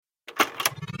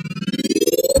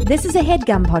This is a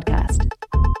HeadGum podcast.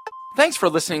 Thanks for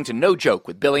listening to No Joke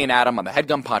with Billy and Adam on the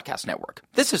HeadGum Podcast Network.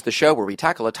 This is the show where we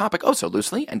tackle a topic oh so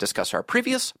loosely and discuss our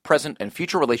previous, present, and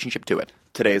future relationship to it.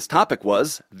 Today's topic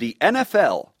was the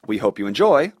NFL. We hope you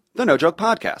enjoy the No Joke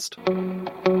Podcast.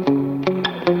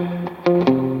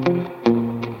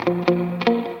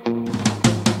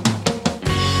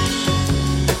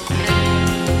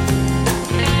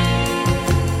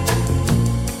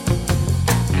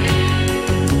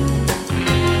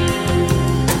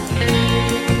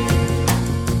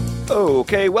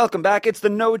 Okay, welcome back. It's the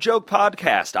No Joke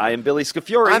Podcast. I am Billy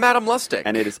Scafiori. I'm Adam Lustig.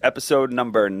 And it is episode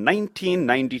number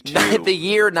 1992. The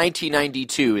year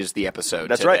 1992 is the episode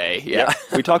That's today. right. Yeah.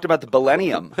 We talked about the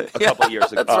millennium a couple of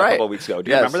years ago. That's right. A couple of weeks ago.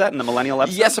 Do you remember that in the millennial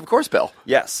episode? Yes, of course, Bill.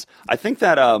 Yes. I think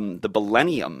that the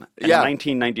millennium in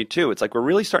 1992, it's like we're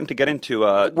really starting to get into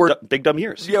big dumb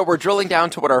years. Yeah, we're drilling down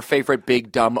to what our favorite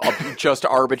big dumb, just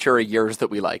arbitrary years that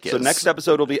we like is. So next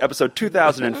episode will be episode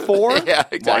 2004. Yeah,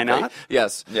 exactly. Why not?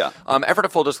 Yes. Yeah. Effort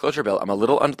of full disclosure, Bill, I'm a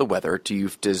little under the weather.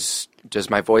 Does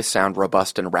my voice sound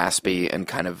robust and raspy and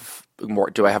kind of more?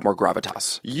 Do I have more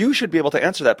gravitas? You should be able to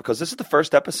answer that because this is the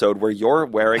first episode where you're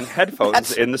wearing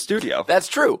headphones in the studio. That's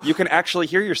true. You can actually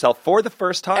hear yourself for the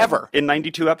first time ever in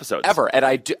 92 episodes ever. And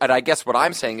I guess what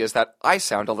I'm saying is that I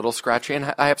sound a little scratchy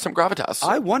and I have some gravitas.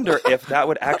 I wonder if that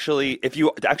would actually, if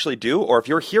you actually do, or if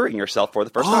you're hearing yourself for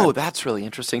the first time. Oh, that's really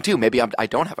interesting too. Maybe I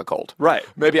don't have a cold. Right.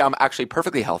 Maybe I'm actually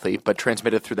perfectly healthy, but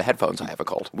transmitted through the headphones I have a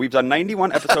cold. We've done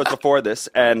 91 episodes before this,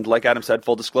 and like Adam said,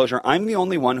 full disclosure, I'm the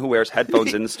only one who wears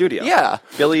headphones in the studio. Yeah.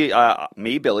 Billy,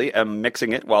 am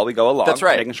mixing it while we go along. That's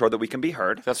right. Making sure that we can be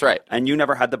heard. That's right. And you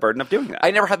never had the burden of doing that.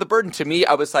 I never had the burden. To me,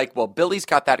 I was like, well, Billy's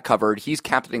got that covered. He's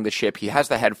captaining the ship. He has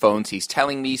the headphones. He's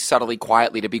telling me subtly,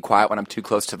 quietly to be quiet when I'm too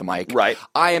close to the mic. Right.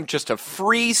 I am just a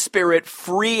free spirit,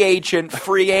 free agent,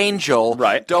 free angel.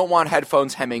 Right. Don't want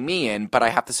headphones hemming me in, but I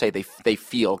have to say they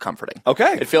feel comforting.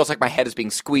 Okay. It feels like my head is being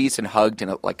squeezed and hugged in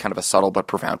a like kind of a subtle but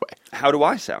profound way. How do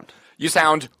I sound? You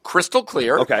sound crystal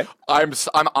clear. Okay. I'm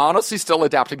honestly still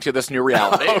adapting to this new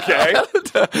reality. Okay.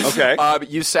 Okay.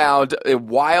 You sound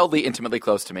wildly intimately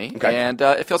close to me, Okay. and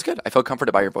it feels good. I feel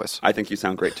comforted by your voice. I think you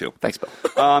sound great too. Thanks, Bill.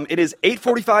 It is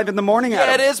 8:45 in the morning, Adam.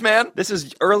 Yeah, it is, man. This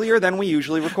is earlier than we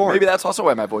usually record. Maybe that's also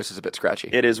why my voice is a bit scratchy.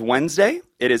 It is Wednesday.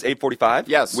 It is 8:45.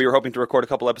 Yes. We were hoping to record a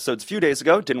couple episodes a few days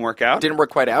ago. Didn't work out. Didn't work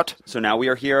quite out. So now we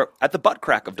are here at the butt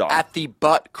crack of dawn. At the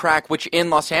butt crack, which in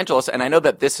Los Angeles, and I know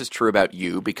that this is true about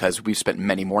you because we've spent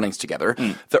many mornings together.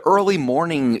 The early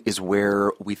morning is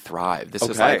where we thrive. This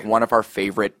is like one of our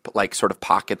favorite, like, sort of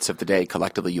pockets of the day,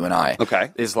 collectively, you and I.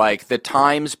 Okay. Is like the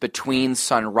times between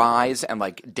sunrise and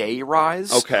like day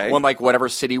rise. Okay. When like whatever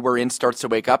city we're in starts to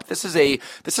wake up. This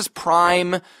is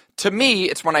prime. To me,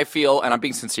 it's when I feel, and I'm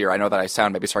being sincere, I know that I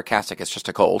sound maybe sarcastic, it's just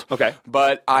a cold. Okay.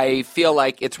 But I feel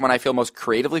like it's when I feel most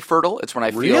creatively fertile. It's when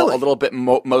I feel Really? a little bit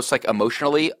most like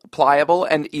emotionally pliable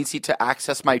and easy to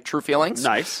access my true feelings.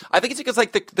 Nice. I think it's because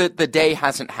like the day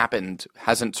hasn't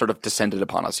sort of descended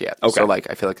upon us yet. Okay. So like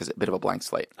I feel like it's a bit of a blank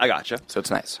slate. I gotcha. So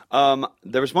it's nice.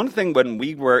 There was one thing when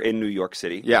we were in New York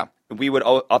City. Yeah. We would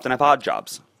often have odd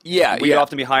jobs. Yeah, We'd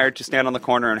often be hired to stand on the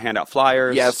corner and hand out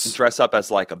flyers. Yes. And dress up as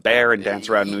like a bear and dance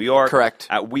around New York. Correct.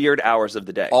 At weird hours of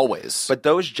the day. Always. But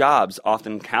those jobs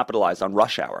often capitalized on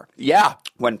rush hour. Yeah.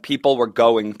 When people were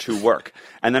going to work.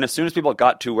 And then as soon as people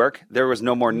got to work, there was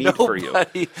no more need for you.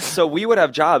 So we would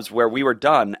have jobs where we were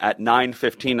done at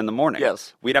 9:15 in the morning.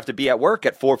 Yes. We'd have to be at work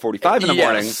at 4:45 in the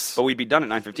morning, Yes. but we'd be done at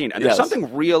 9:15. And Yes. there's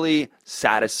something really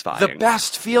satisfying. The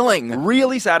best feeling.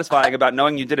 Really satisfying about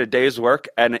knowing you did a day's work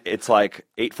and it's like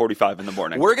 8:45 in the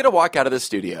morning. We're going to walk out of this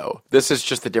studio. This is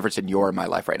just the difference in your and my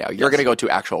life right now. You're going to go to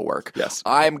actual work. Yes. It's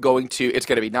going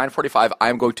to be 9:45.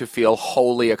 I'm going to feel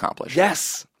wholly accomplished.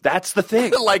 Yes. That's the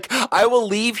thing. Like, I will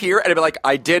leave here and I'll be like,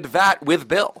 I did that with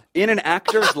Bill. In an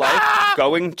actor's life,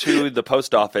 going to the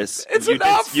post office, It's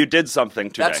enough. you did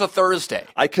something today. That's a Thursday.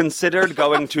 I considered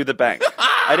going to the bank.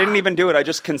 I didn't even do it. I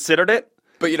just considered it.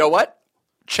 But you know what?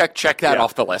 Check that Yeah.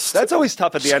 off the list. That's always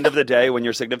tough at the end of the day when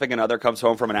your significant other comes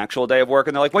home from an actual day of work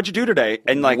and they're like, what'd you do today?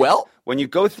 And like, Well, when you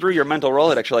go through your mental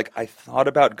Rolodex, you're like, I thought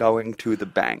about going to the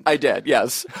bank. I did,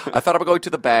 yes. I thought about going to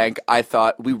the bank. I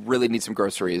thought we really need some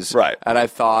groceries. Right. And I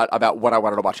thought about what I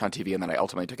wanted to watch on TV, and then I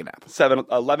ultimately took a nap.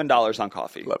 $11 on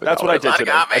coffee. $11. That's what I did That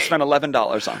today. got me. I spent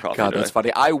 $11 on coffee God, today. that's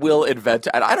funny. I will invent,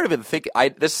 and I don't even think,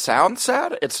 this sounds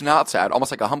sad. It's not sad,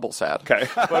 almost like a humble sad. Okay.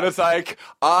 But it's like,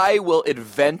 I will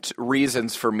invent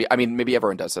reasons for me. I mean, maybe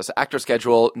everyone does this. Actor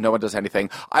schedule, no one does anything.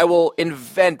 I will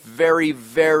invent very,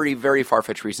 very, very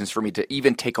far-fetched reasons for me me to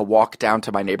even take a walk down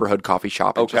to my neighborhood coffee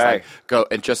shop and just like go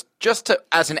and just to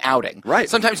as an outing. Right.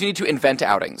 Sometimes you need to invent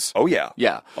outings. Oh, yeah.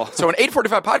 Yeah. So an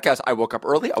 8:45 podcast, I woke up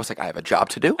early. I was like, I have a job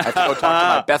to do. I have to go talk to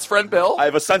my best friend, Bill. I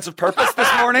have a sense of purpose this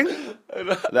morning.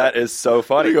 That is so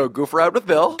funny. You go goof around with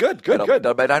Bill. Good.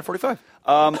 Done by 9:45.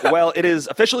 Well, it is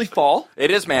officially fall.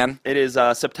 It is, man. It is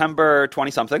September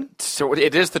 20-something. So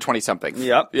it is the 20-something.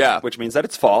 Yep. Yeah. Which means that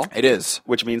it's fall. It is.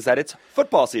 Which means that it's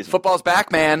football season. Football's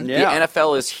back, man. Yeah. The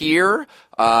NFL is here.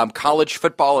 College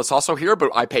football is also here,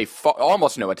 but I pay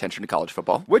almost no attention to college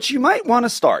football. Which you might want to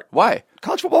start. Why?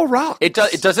 College football rocks.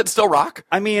 Does it still rock?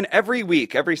 I mean, every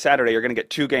week, every Saturday, you're going to get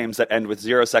 2 games that end with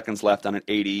 0 seconds left on an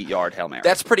 80-yard Hail Mary.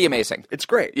 That's pretty amazing. It's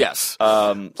great. Yes.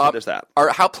 So there's that.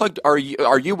 How plugged are you?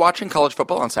 Are you watching college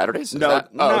football on Saturdays?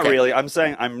 Not really. I'm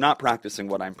saying I'm not practicing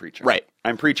what I'm preaching. Right.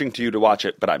 I'm preaching to you to watch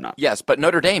it, but I'm not. Yes, but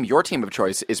Notre Dame, your team of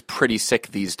choice, is pretty sick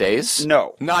these days.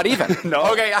 No. Not even.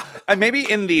 No. Okay. And maybe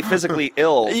in the physically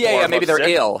ill. Yeah, maybe they're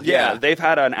ill. Yeah, they've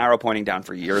had an arrow pointing down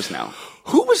for years now.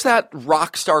 Who was that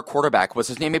rock star quarterback? Was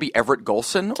his name maybe Everett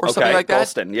Golson or something like that?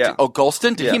 Golston, yeah. Oh,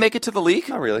 Golston? Did he make it to the league?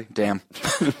 Not really. Damn.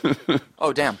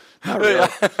 Oh, damn. Not really.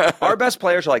 Our best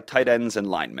players are like tight ends and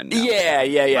linemen now.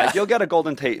 Yeah. Like, you'll get a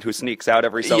Golden Tate who sneaks out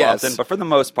every so often, but for the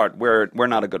most part, we're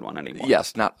not a good one anymore.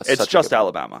 Yes, It's just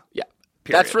Alabama. Yeah.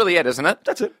 Period. That's really it, isn't it?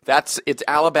 That's it. It's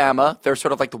Alabama. They're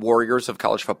sort of like the Warriors of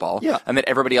college football. Yeah. And then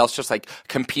everybody else just like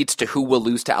competes to who will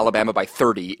lose to Alabama by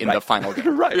 30 in the final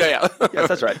game. Right. Yeah. Yes,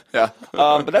 that's right. Yeah.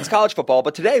 But that's college football.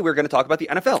 But today we're going to talk about the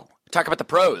NFL. Talk about the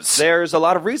pros. There's a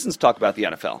lot of reasons to talk about the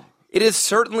NFL. It is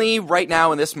certainly right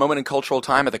now in this moment in cultural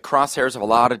time at the crosshairs of a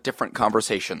lot of different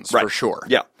conversations, for sure.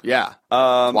 Yeah. Yeah.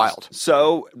 Wild.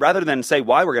 So rather than say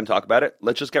why we're going to talk about it,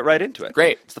 let's just get right into it.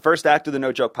 Great. It's the first act of the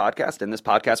No Joke podcast. In this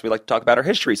podcast, we like to talk about our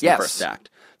histories in the first act.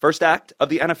 First act of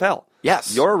the NFL.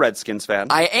 Yes. You're a Redskins fan.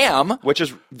 I am. Which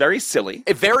is very silly.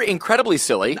 Very incredibly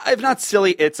silly. If not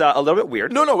silly, it's a little bit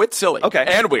weird. No, it's silly. Okay.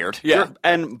 And weird. Yeah.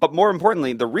 But more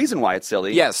importantly, the reason why it's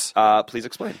silly. Yes. Please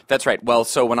explain. That's right. Well,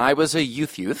 so when I was a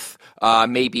youth,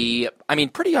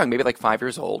 pretty young, maybe like 5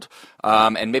 years old,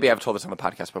 and maybe I've told this on the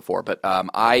podcast before, but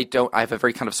I have a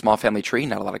very kind of small family tree,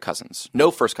 not a lot of cousins.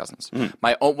 No first cousins.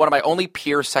 Mm. One of my only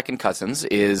peer second cousins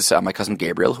is my cousin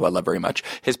Gabriel, who I love very much.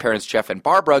 His parents, Jeff and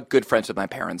Barbara, good friends with my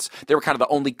parents. They were kind of the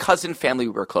only cousin family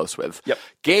we were close with. Yep.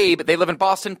 Gabe, they live in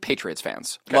Boston, Patriots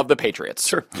fans. Okay. Love the Patriots.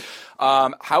 Sure.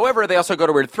 However, they also go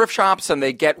to weird thrift shops and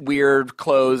they get weird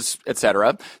clothes,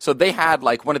 etc. So they had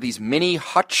like one of these mini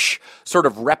Hutch sort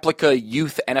of replica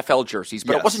youth NFL jerseys,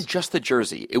 but it wasn't just the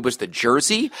jersey. It was the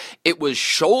jersey. It was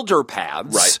shoulder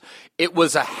pads. Right. It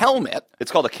was a helmet.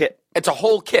 It's called a kit. It's a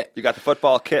whole kit. You got the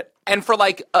football kit. And for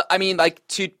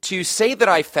to say that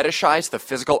I fetishize the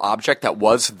physical object that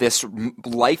was this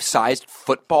life-sized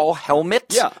football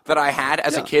helmet that I had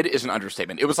as a kid is an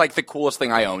understatement. It was like the coolest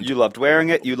thing I owned. You loved wearing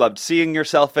it. You loved seeing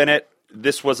yourself in it.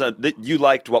 You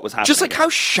liked what was happening. Just like how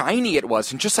shiny it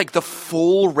was and just like the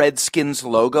full Redskins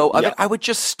logo of it. I would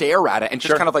just stare at it and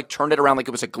just kind of like turn it around like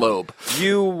it was a globe.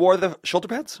 You wore the shoulder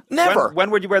pads? Never.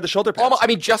 When would you wear the shoulder pads?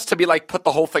 Just to be like, put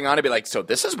the whole thing on and be like, so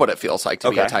this is what it feels like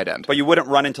to be a tight end. But you wouldn't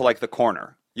run into like the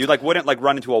corner. You wouldn't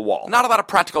run into a wall. Not a lot of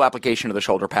practical application of the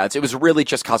shoulder pads. It was really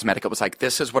just cosmetic. It was like,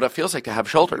 this is what it feels like to have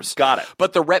shoulders. Got it.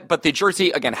 But the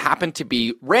jersey again happened to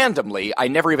be randomly. I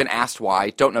never even asked why.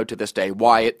 Don't know to this day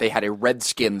why they had a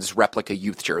Redskins replica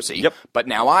youth jersey. Yep. But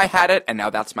now I had it, and now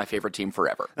that's my favorite team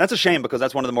forever. That's a shame because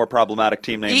that's one of the more problematic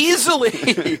team names. Easily.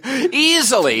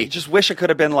 You just wish it could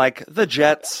have been like the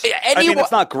Jets.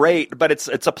 It's not great, but it's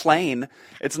a plane.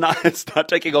 It's not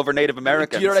taking over Native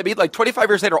Americans. You know what I mean? Like 25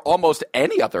 years later, almost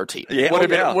any other team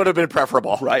would have been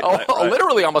preferable. Right.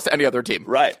 Literally almost any other team.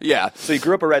 Right. Yeah. So you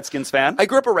grew up a Redskins fan? I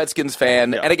grew up a Redskins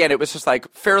fan, and again, it was just like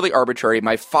fairly arbitrary.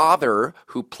 My father,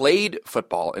 who played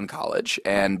football in college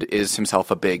and is himself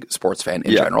a big sports fan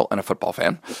in general and a football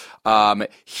fan,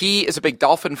 he is a big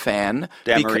Dolphin fan.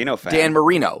 Dan Marino fan. Dan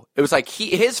Marino. It was like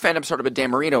his fandom started with Dan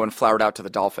Marino and flowered out to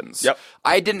the Dolphins. Yep.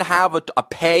 I didn't have a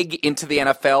peg into the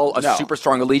NFL, super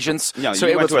strong allegiance. No, so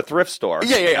you went to a thrift store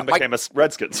and became a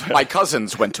Redskins fan. My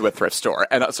cousins went to a thrift store,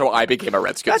 and so I became a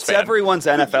Redskins fan. That's everyone's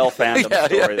NFL fandom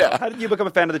story, though. How did you become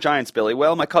a fan of the Giants, Billy?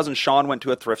 Well, my cousin Sean went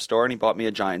to a thrift store, and he bought me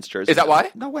a Giants jersey. Is that why?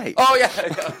 No way. Oh,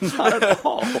 yeah. Not at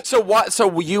all.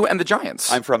 So you and the Giants?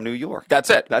 I'm from New York. That's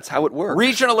it. That's how it works.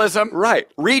 Regionalism.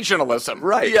 Right. Regionalism.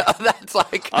 Right. Yeah, that's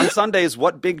like... On Sundays,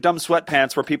 what big dumb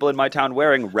sweatpants were people in my town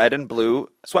wearing? Red and blue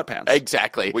sweatpants.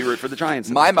 Exactly. We root for the Giants.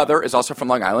 My mother is also from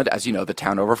Long Island, as you know, the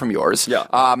town over from yours. Yeah.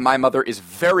 My mother is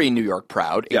very New York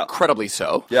proud, incredibly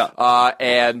so. Yeah.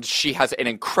 And she has an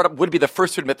incredible, would be the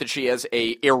first to admit that she has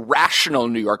a irrational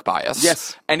New York bias.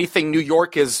 Yes. Anything New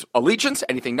York is allegiance,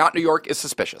 anything not New York is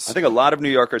suspicious. I think a lot of New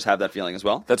Yorkers have that feeling as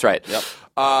well. That's right. Yep.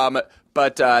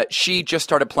 But she just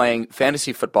started playing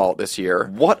fantasy football this year.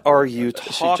 What are you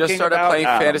talking about? She just started playing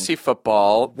fantasy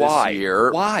football this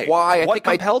year. Why? Why? What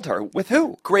compelled her? With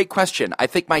who? Great question. I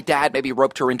think my dad maybe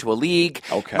roped her into a league.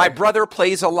 Okay. My brother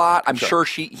plays a lot. I'm sure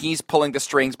he's pulling the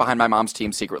strings behind my mom's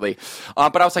team secretly.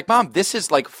 But I was like, Mom, this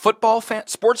is like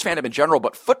sports fandom in general,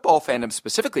 but football fandom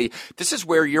specifically. This is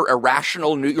where your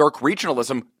irrational New York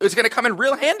regionalism is going to come in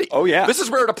real handy. Oh, yeah. This is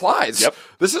where it applies. Yep.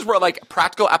 This is where like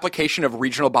practical application of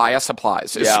regional bias applies.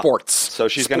 Is sports. So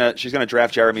she's gonna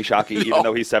draft Jeremy Shockey even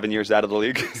though he's 7 years out of the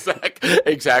league.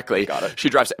 Exactly. Got it. She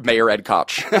drafts Mayor Ed Koch.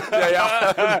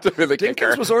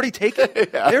 Dinkins was already taken. They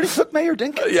already took Mayor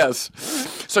Dinkins. Yes.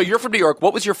 So you're from New York.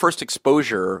 What was your first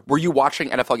exposure? Were you watching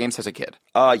NFL games as a kid?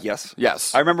 Yes.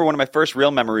 Yes. I remember one of my first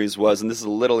real memories was, and this is a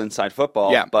little inside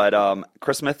football, but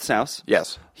Chris Smith's house.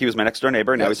 Yes. He was my next door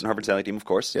neighbor. Now he's in Harvard Sailing team, of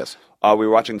course. Yes. We were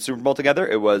watching the Super Bowl together.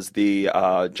 It was the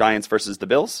Giants versus the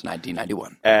Bills.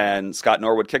 1991. And Scott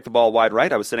Norwood kicked the ball wide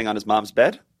right. I was sitting on his mom's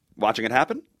bed watching it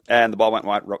happen. And the ball went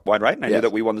wide right, and I knew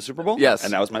that we won the Super Bowl. Yes.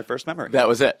 And that was my first memory. That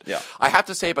was it. Yeah. I have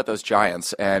to say about those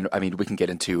Giants, and I mean, we can get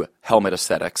into helmet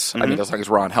aesthetics. I mean, as long as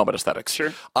we're on helmet aesthetics.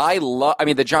 Sure.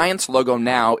 The Giants logo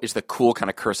now is the cool kind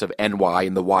of cursive NY,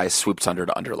 and the Y swoops under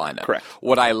to underline it. Correct.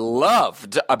 What I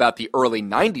loved about the early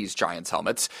 90s Giants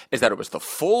helmets is that it was the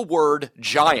full word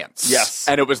Giants. Yes.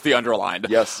 And it was the underlined.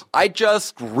 Yes. I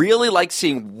just really like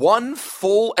seeing one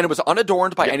full, and it was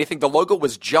unadorned by anything. The logo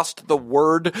was just the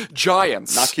word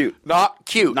Giants. Not cute. Not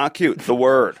cute. Not cute. The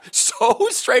word. So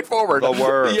straightforward. The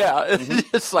word. Yeah.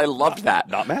 Yes, I loved that.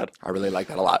 Not mad. I really like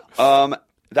that a lot.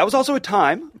 That was also a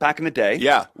time back in the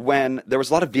day when there was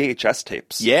a lot of VHS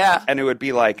tapes. Yeah. And it would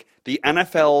be like the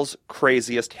NFL's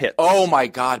craziest hits. Oh, my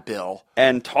God, Bill.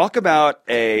 And talk about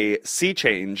a sea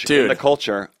change in the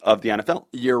culture of the NFL.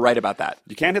 You're right about that.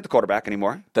 You can't hit the quarterback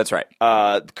anymore. That's right.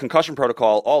 Concussion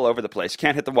protocol all over the place. You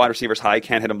can't hit the wide receivers high,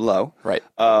 can't hit them low. Right.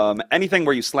 Anything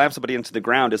where you slam somebody into the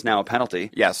ground is now a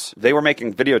penalty. Yes. They were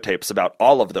making videotapes about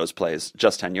all of those plays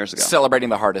just 10 years ago. Celebrating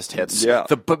the hardest hits. Yeah.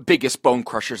 The biggest bone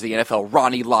crushers of the NFL,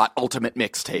 Ronnie Lott Ultimate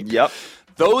Mixtape. Yep.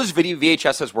 Those video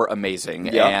VHSs were amazing,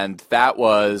 and that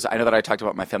was, I know that I talked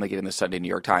about my family getting the Sunday New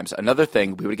York Times. Another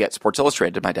thing, we would get Sports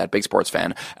Illustrated, my dad, big sports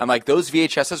fan, and like those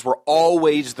VHSs were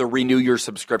always the renew your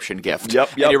subscription gift.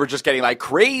 Yep. And you were just getting like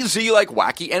crazy, like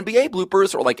wacky NBA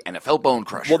bloopers or like NFL Bone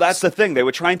Crushers. Well, that's the thing. They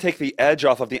would try and take the edge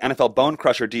off of the NFL Bone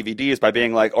Crusher DVDs by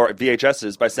being like, or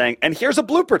VHSs by saying, and here's a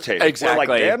blooper tape. Exactly. Where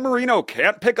like Dan Marino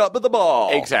can't pick up the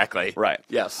ball. Exactly. Right.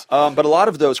 Yes. But a lot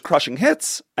of those crushing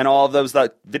hits and all of those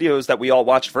videos that we all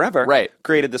watched forever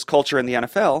created this culture in the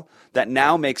NFL that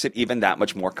now makes it even that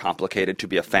much more complicated to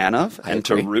be a fan of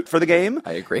to root for the game.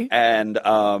 I agree. And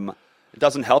it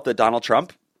doesn't help that Donald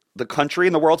Trump, the country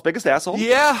and the world's biggest asshole,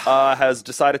 has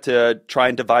decided to try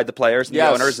and divide the players and the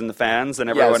owners and the fans and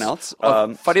everyone else.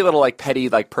 Funny little like petty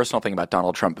like personal thing about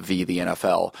Donald Trump v. the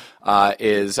NFL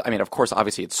is, I mean, of course,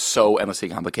 obviously it's so endlessly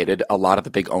complicated. A lot of the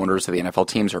big owners of the NFL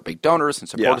teams are big donors and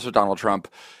supporters of Donald Trump.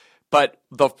 But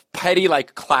the petty,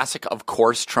 like, classic, of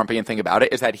course, Trumpian thing about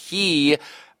it is that he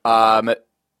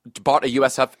bought a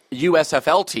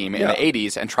USFL team in the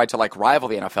 80s and tried to, like, rival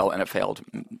the NFL, and it failed.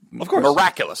 Of course.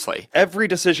 Miraculously. Every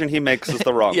decision he makes is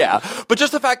the wrong one. But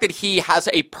just the fact that he has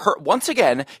once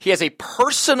again, he has a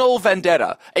personal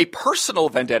vendetta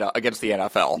against the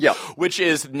NFL. Yeah. Which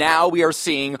is now we are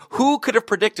seeing, who could have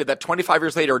predicted that 25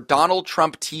 years later, Donald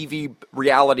Trump TV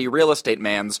reality real estate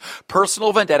man's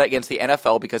personal vendetta against the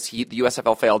NFL because the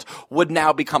USFL failed would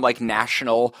now become like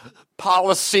national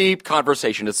policy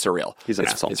conversation. It's surreal. He's an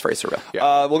asshole. It's very surreal.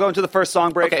 Yeah. We'll go into the first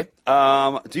song break. Okay.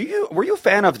 Were you a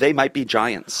fan of They Might Be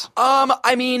Giants?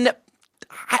 I mean,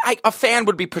 a fan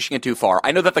would be pushing it too far.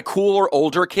 I know that the cooler,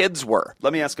 older kids were.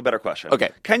 Let me ask a better question.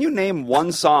 Okay. Can you name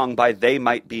one song by They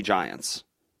Might Be Giants?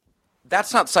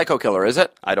 That's not Psycho Killer, is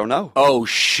it? I don't know. Oh,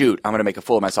 shoot. I'm going to make a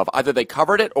fool of myself. Either they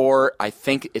covered it or I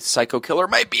think it's Psycho Killer. There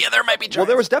might be Giants. Well,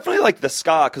 there was definitely like the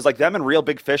ska, because like them and Real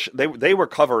Big Fish, they were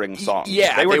covering songs.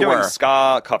 Yeah, they were doing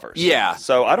ska covers. Yeah.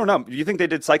 So I don't know. Do you think they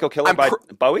did Psycho Killer by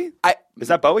Bowie? Is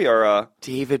that Bowie or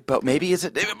David Bowie? Maybe is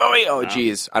it David Bowie? Oh,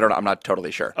 geez. I don't know. I'm not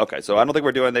totally sure. Okay, so I don't think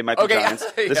we're doing They Might Be Giants.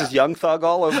 This is Young Thug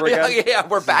all over again. Yeah,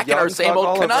 we're back in our same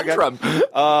old conundrum.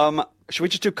 Should we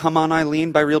just do Come On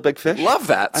Eileen by Real Big Fish? Love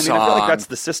that song. I mean, I feel like that's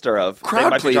the sister of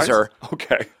Crowd Pleaser.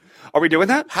 Okay. Are we doing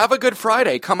that? Have a good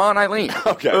Friday. Come on, Eileen.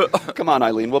 Okay. Come on,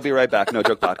 Eileen. We'll be right back. No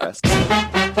Joke Podcast.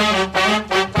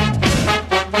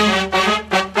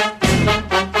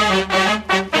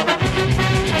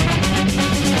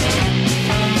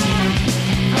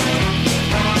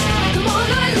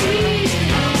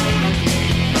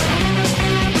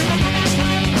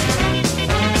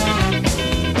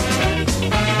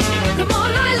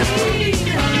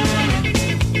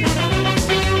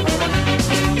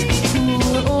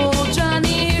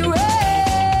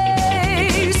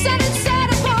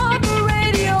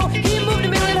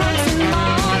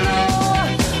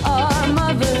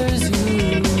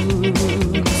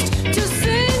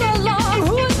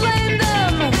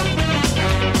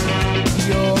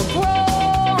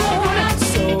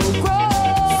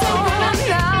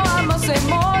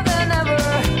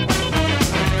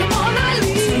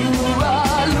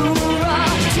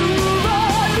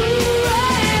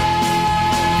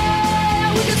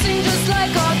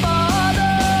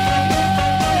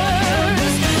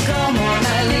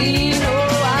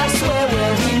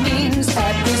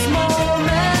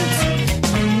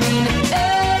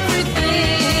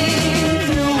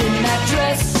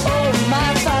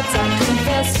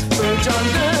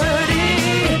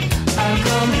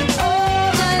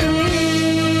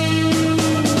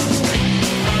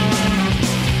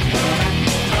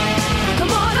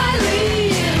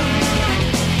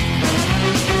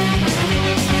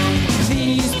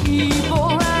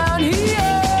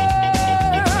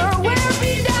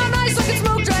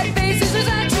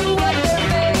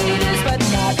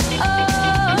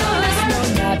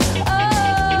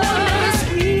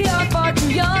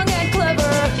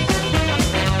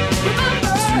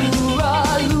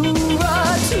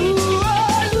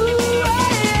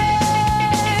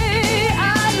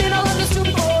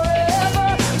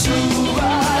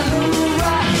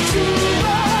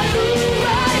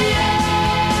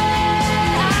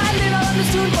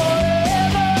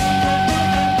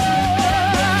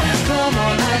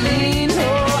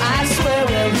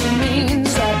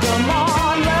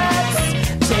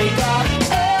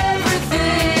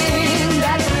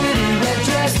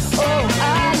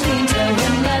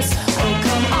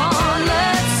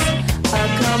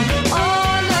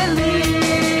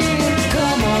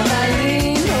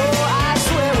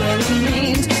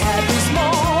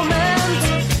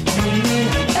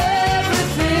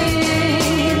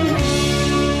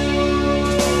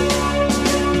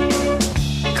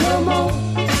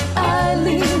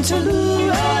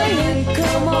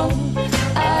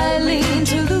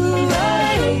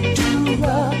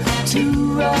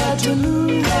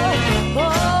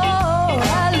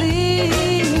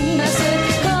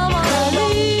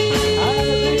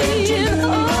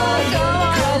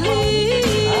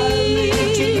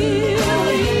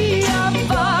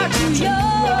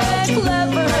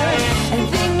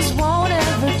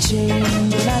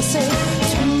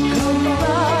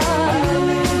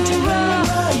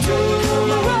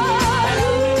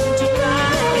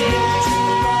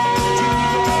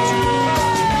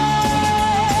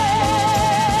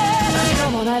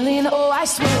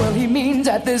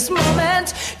 At this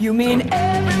moment, you mean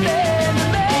everything to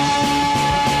me.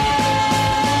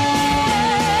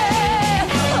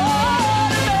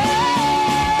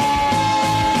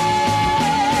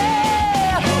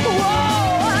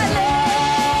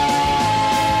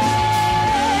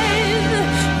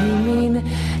 You mean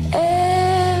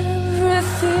everything.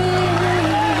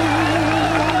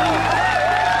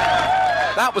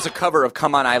 That was a cover of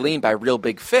Come On Eileen by Real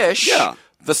Big Fish. Yeah.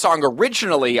 The song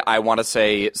originally, I want to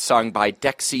say, sung by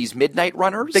Dexy's Midnight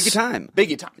Runners. Biggie Time.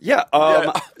 Biggie Time. Yeah.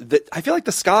 I feel like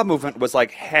the ska movement was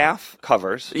like half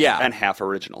covers and half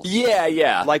originals. Yeah,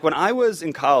 yeah. Like when I was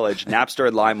in college, Napster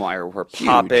and LimeWire were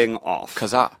popping off.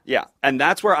 Kazaa. Yeah. And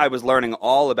that's where I was learning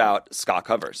all about ska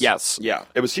covers. Yes. Yeah.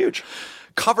 It was huge.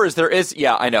 Covers, there is,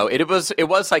 yeah, I know. It was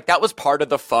like, that was part of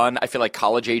the fun, I feel like,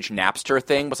 college-age Napster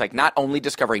thing, was like not only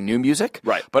discovering new music,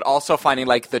 right, but also finding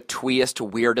like the tweest,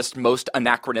 weirdest, most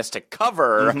anachronistic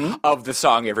cover of the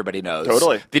song everybody knows.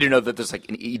 Totally. Did you know that there's like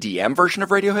an EDM version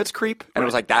of Radiohead's Creep? And it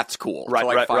was like, that's cool. Right, to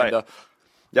like find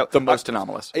the most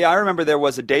anomalous. Yeah, I remember there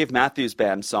was a Dave Matthews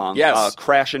Band song,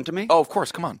 Crash Into Me. Oh, of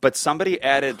course, come on. But somebody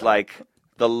added like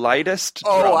the lightest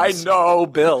drums. Oh, I know,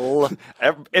 Bill.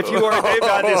 If you are a Dave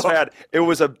Matthews fan, it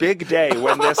was a big day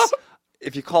when this,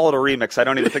 if you call it a remix, I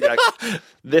don't even think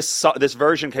this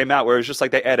version came out where it was just like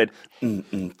they added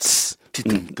and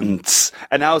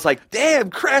I was like, damn,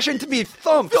 Crash Into Me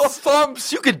thumps. Oh,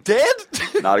 thumps, you could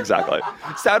dance? Not exactly.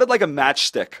 It sounded like a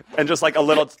matchstick and just like a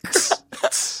little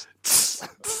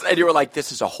and you were like,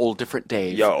 this is a whole different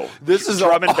Dave. Yo, this is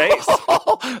drum and bass.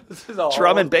 This is all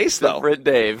Drum and bass, though. different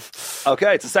Dave.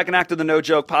 Okay, it's the second act of the No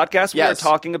Joke podcast. We are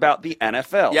talking about the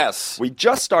NFL. Yes. We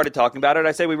just started talking about it.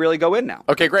 I say we really go in now.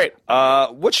 Okay, great.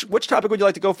 Which topic would you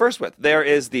like to go first with? There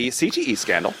is the CTE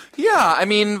scandal. Yeah, I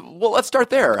mean, well, let's start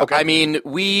there. Okay. I mean,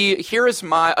 here is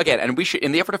my, again, and we should,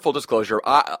 in the effort of full disclosure,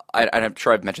 I'm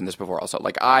sure I've mentioned this before also,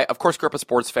 like, I, of course, grew up a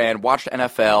sports fan, watched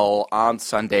NFL on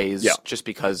Sundays just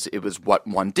because it was what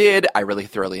one did. I really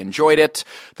thoroughly enjoyed it.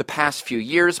 The past few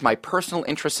years, my personal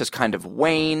interest has kind of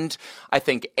waned. I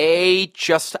think,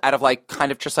 just out of, like,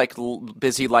 kind of just, like,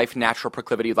 busy life, natural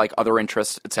proclivity, like, other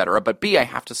interests, etc. But B, I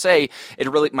have to say,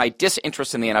 my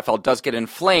disinterest in the NFL does get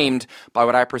inflamed by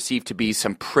what I perceive to be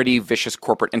some pretty vicious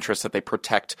corporate interests that they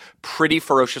protect pretty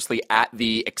ferociously at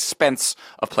the expense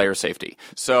of player safety.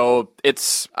 So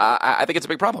I think it's a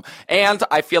big problem. And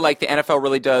I feel like the NFL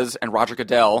really does, and Roger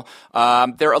Goodell,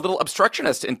 they're a little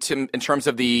obstructionist in terms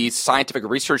of the scientific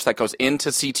research that goes into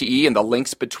CTE and the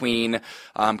links between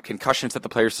concussions that the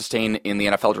players sustain in the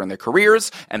NFL during their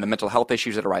careers and the mental health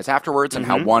issues that arise afterwards and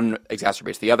how one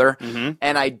exacerbates the other.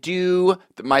 And I do,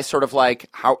 my sort of like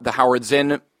the Howard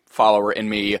Zinn follower in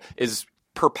me is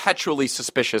perpetually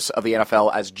suspicious of the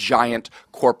NFL as giant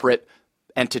corporate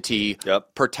entity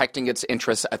protecting its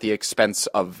interests at the expense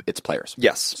of its players.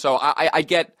 Yes. So I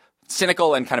get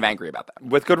cynical and kind of angry about that.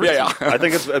 With good reason. Yeah. I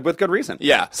think it's with good reason.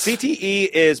 Yeah. CTE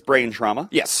is brain trauma.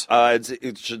 Yes.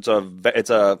 It's a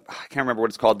I can't remember what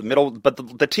it's called. The middle, but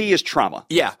the T is trauma.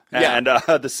 Yeah. And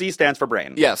the C stands for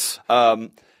brain. Yes.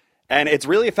 And it's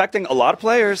really affecting a lot of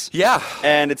players. Yeah.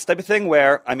 And it's the type of thing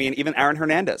where, I mean, even Aaron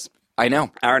Hernandez. I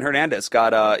know. Aaron Hernandez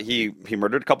got he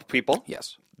murdered a couple people.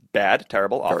 Yes. Bad,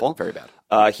 terrible, awful. Very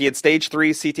bad. He had stage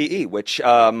 3 CTE, which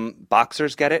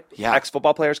boxers get it,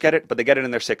 ex-football players get it, but they get it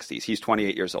in their 60s. He's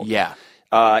 28 years old. Yeah.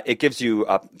 It gives you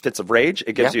fits of rage.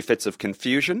 It gives you fits of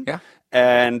confusion. Yeah.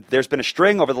 And there's been a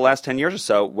string over the last 10 years or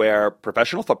so where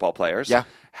professional football players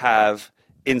have,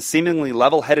 in seemingly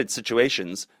level-headed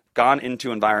situations, gone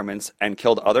into environments and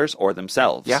killed others or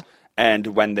themselves. Yeah. And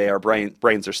when their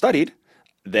brains are studied,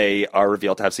 they are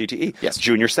revealed to have CTE. Yes.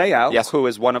 Junior Seau, who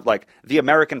is one of, like, the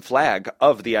American flag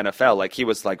of the NFL. Like, he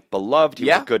was, like, beloved. He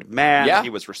was a good man. Yeah. He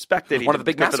was respected. He was one of the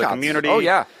big mascots for the community. Oh,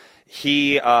 yeah.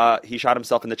 He shot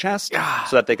himself in the chest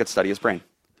so that they could study his brain.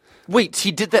 Wait,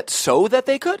 he did that so that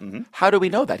they could? Mm-hmm. How do we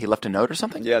know that? He left a note or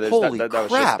something? Yeah, holy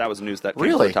crap! That was news that came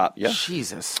really to the top. Yeah,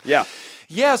 Jesus. Yeah,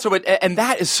 yeah. So and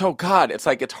that is so God. It's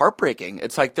like it's heartbreaking.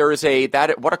 It's like there is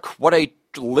what a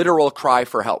literal cry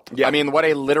for help. Yeah. I mean, what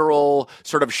a literal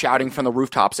sort of shouting from the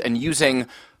rooftops and using.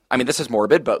 I mean, this is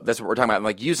morbid, but that's what we're talking about.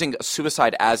 Like using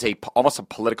suicide as almost a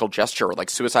political gesture, like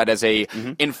suicide as a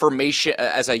information,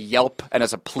 as a yelp, and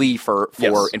as a plea for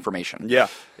information. Yeah,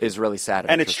 is really sad,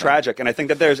 and it's tragic. And I think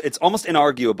that it's almost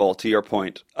inarguable, to your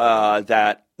point,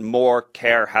 that more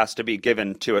care has to be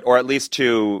given to it, or at least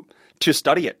to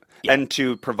study it. Yeah. And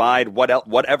to provide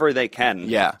whatever they can.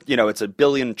 Yeah. You know, it's $1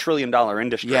 billion, $1 trillion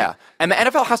industry. Yeah. And the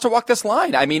NFL has to walk this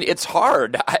line. I mean, it's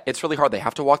hard. It's really hard. They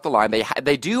have to walk the line.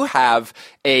 They do have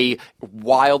a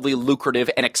wildly lucrative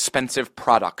and expensive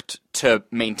product to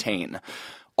maintain.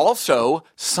 Also,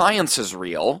 science is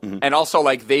real, and also,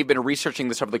 like, they've been researching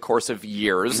this over the course of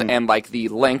years, and, like, the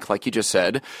link, like you just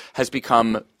said, has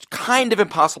become kind of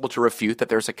impossible to refute that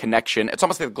there's a connection. It's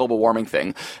almost like the global warming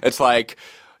thing. It's like,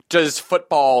 does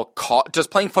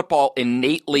playing football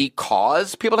innately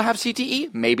cause people to have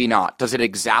CTE? Maybe not. Does it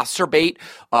exacerbate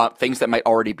things that might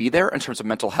already be there in terms of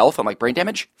mental health and like brain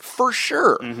damage? For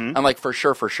sure. And like for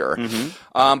sure.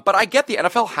 But I get the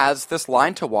NFL has this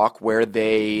line to walk where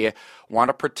they want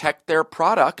to protect their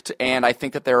product, and I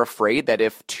think that they're afraid that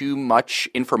if too much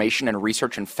information and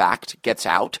research and fact gets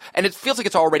out, and it feels like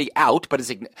it's already out, but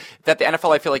that the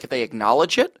NFL, I feel like if they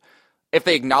acknowledge it, if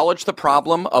they acknowledge the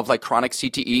problem of like chronic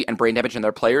CTE and brain damage in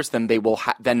their players, then they will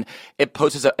then it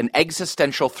poses an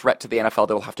existential threat to the NFL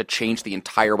that will have to change the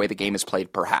entire way the game is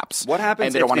played, perhaps. What happens?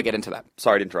 And they don't want to get into that.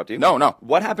 Sorry to interrupt you. No.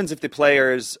 What happens if the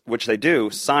players, which they do,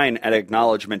 sign an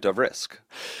acknowledgement of risk?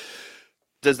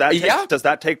 Does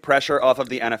that take pressure off of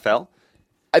the NFL?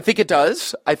 I think it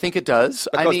does.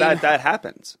 Because that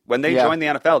happens. When they join the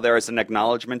NFL, there is an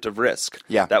acknowledgement of risk.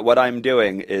 Yeah. That what I'm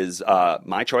doing is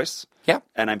my choice. Yeah.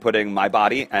 And I'm putting my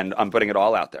body and I'm putting it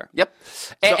all out there. Yep.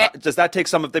 So, does that take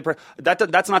some of the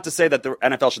that's not to say that the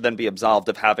NFL should then be absolved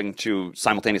of having to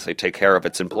simultaneously take care of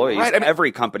its employees. Right. I mean,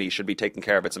 every company should be taking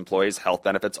care of its employees, health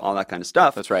benefits, all that kind of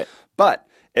stuff. That's right. But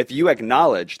if you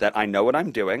acknowledge that I know what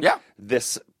I'm doing,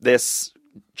 this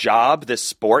job, this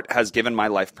sport has given my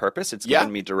life purpose, it's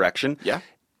given me direction,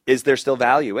 is there still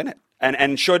value in it?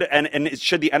 And should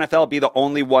the NFL be the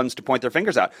only ones to point their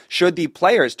fingers out? Should the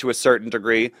players, to a certain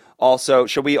degree,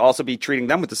 should we also be treating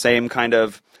them with the same kind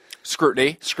of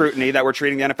scrutiny that we're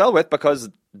treating the NFL with, because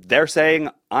they're saying,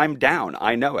 I'm down,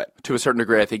 I know it? To a certain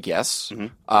degree, I think yes.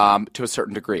 To a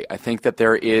certain degree. I think that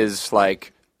there is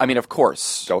of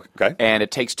course. Okay. And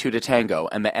it takes two to tango.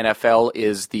 And the NFL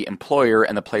is the employer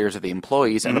and the players are the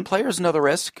employees. And the players know the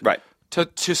risk. Right.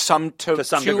 To some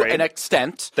degree. An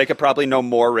extent. They could probably know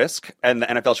more risk, and the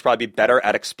NFL should probably be better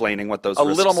at explaining what those risks are.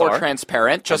 A little more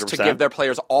transparent, just 100%. To give their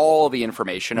players all the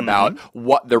information about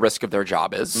what the risk of their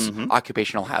job is,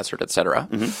 occupational hazard, etc.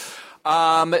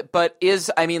 But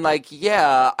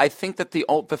I think that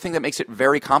the thing that makes it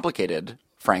very complicated,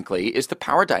 frankly, is the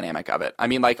power dynamic of it.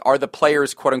 Are the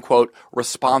players, quote unquote,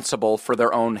 responsible for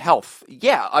their own health?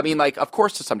 Yeah. Of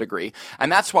course, to some degree.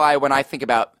 And that's why when I think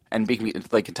about, and we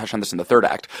can touch on this in the third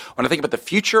act, when I think about the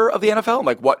future of the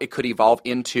NFL, what it could evolve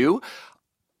into,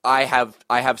 I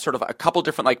have sort of a couple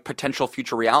different potential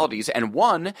future realities. And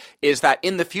one is that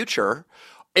in the future,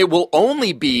 it will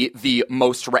only be the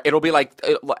most. It'll be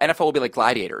NFL will be like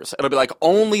gladiators. It'll be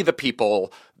only the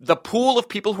pool of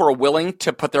people who are willing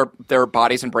to put their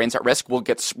bodies and brains at risk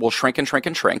will shrink and shrink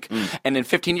and shrink. And in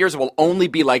 15 years, it will only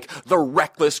be the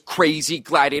reckless, crazy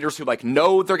gladiators who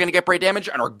know they're going to get brain damage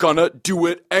and are gonna do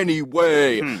it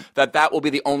anyway. That will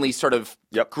be the only sort of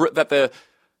that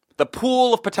the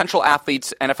pool of potential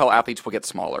athletes, NFL athletes, will get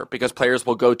smaller because players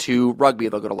will go to rugby,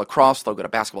 they'll go to lacrosse, they'll go to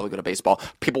basketball, they'll go to baseball.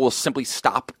 People will simply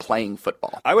stop playing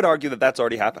football. I would argue that that's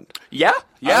already happened. Yeah.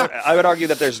 I would argue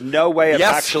that there's no way of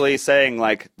actually saying,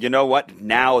 you know what,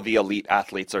 now the elite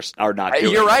athletes are not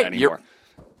doing it anymore.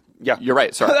 You're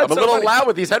right. Sorry, I'm a little loud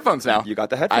with these headphones now. You got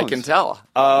the headphones. I can tell.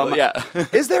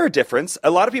 Is there a difference?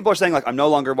 A lot of people are saying, I'm no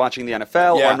longer watching the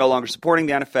NFL or I'm no longer supporting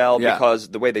the NFL because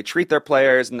the way they treat their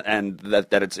players and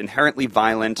that it's inherently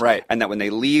violent, right. And that when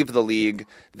they leave the league,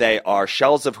 they are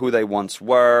shells of who they once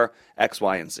were, X,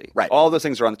 Y, and Z. Right. All those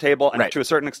things are on the table, and right. to a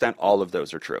certain extent, all of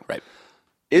those are true. Right.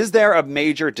 Is there a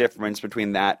major difference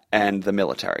between that and the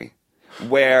military?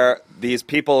 Where these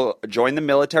people join the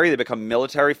military, they become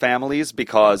military families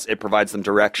because it provides them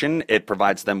direction, it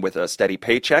provides them with a steady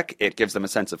paycheck, it gives them a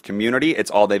sense of community,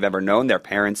 it's all they've ever known, their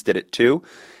parents did it too.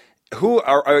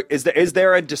 Is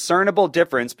there a discernible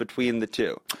difference between the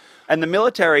two? And the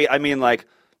military,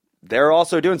 they're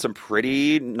also doing some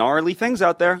pretty gnarly things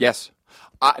out there. Yes.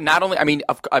 Not only,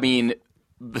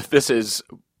 this is...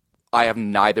 I have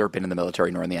neither been in the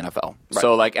military nor in the NFL. Right.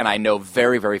 So, and I know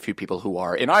very, very few people who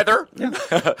are in either.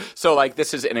 Yeah. So,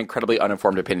 this is an incredibly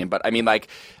uninformed opinion. But,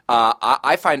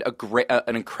 I find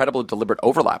an incredible deliberate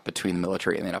overlap between the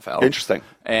military and the NFL. Interesting.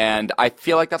 And I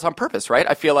feel like that's on purpose, right?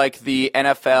 I feel like the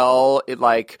NFL,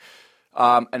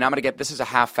 and I'm going to get, this is a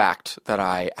half fact that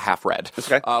I half read,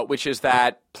 which is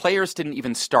that players didn't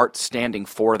even start standing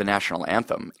for the national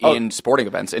anthem in sporting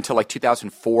events until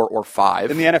 2004 or 5.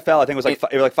 In the NFL, I think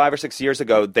it was 5 or 6 years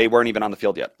ago, they weren't even on the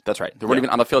field yet. That's right. They weren't even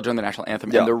on the field during the national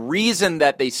anthem. Yeah. And the reason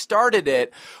that they started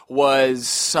it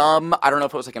was I don't know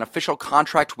if it was an official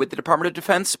contract with the Department of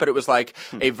Defense, but it was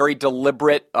a very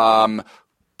deliberate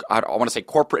I don't want to say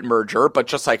corporate merger, but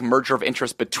just merger of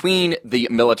interest between the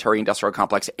military industrial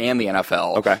complex and the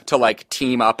NFL to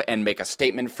team up and make a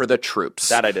statement for the troops.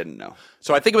 That I didn't know.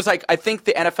 So I think it was I think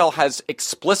the NFL has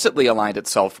explicitly aligned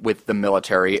itself with the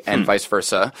military and vice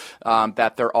versa.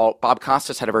 That they're all. Bob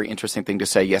Costas had a very interesting thing to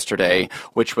say yesterday,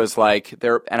 which was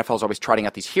their NFL is always trotting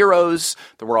out these heroes.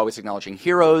 That we're always acknowledging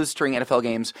heroes during NFL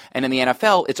games, and in the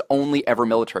NFL, it's only ever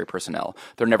military personnel.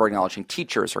 They're never acknowledging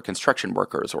teachers or construction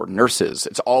workers or nurses.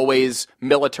 It's always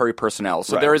military personnel.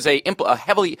 So there is a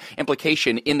heavy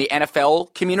implication in the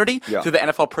NFL community through the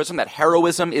NFL prism that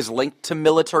heroism is linked to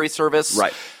military service.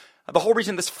 Right. The whole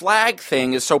reason this flag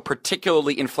thing is so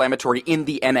particularly inflammatory in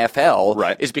the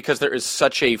NFL is because there is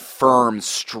such a firm,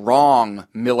 strong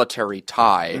military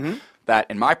tie that,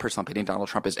 in my personal opinion, Donald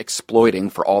Trump is exploiting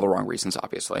for all the wrong reasons,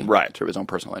 obviously, to his own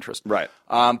personal interest. Right.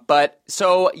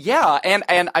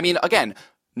 Again,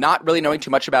 not really knowing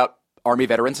too much about Army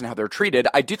veterans and how they're treated,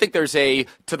 I do think to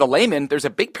the layman, there's a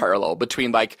big parallel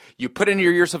between you put in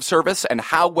your years of service and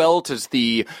how well does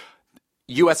the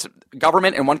U.S.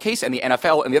 government in one case and the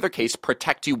NFL in the other case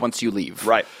protect you once you leave.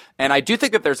 Right. And I do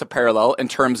think that there's a parallel in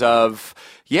terms of,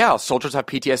 soldiers have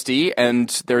PTSD and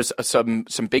there's some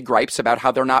big gripes about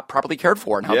how they're not properly cared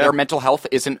for and how their mental health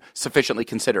isn't sufficiently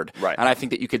considered. Right. And I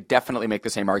think that you could definitely make the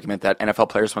same argument that NFL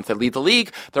players, once they leave the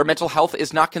league, their mental health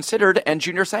is not considered and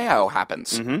Junior Seau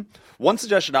happens. Mm-hmm. One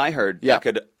suggestion I heard that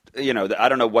could... I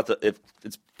don't know if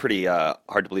it's pretty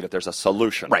hard to believe that there's a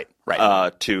solution right.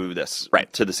 To this,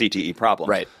 right. to the CTE problem.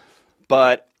 Right.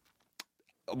 But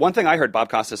one thing I heard Bob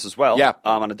Costas as well,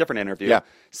 on a different interview,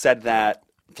 said that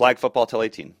flag football till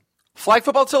 18. Flag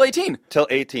football till 18. Till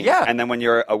 18. Yeah. And then when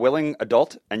you're a willing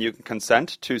adult and you can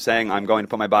consent to saying, I'm going to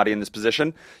put my body in this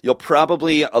position, you'll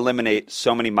probably eliminate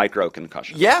so many micro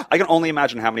concussions. Yeah. I can only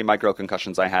imagine how many micro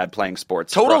concussions I had playing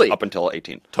sports up until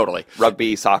 18. Totally.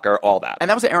 Rugby, soccer, all that. And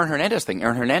that was the Aaron Hernandez thing.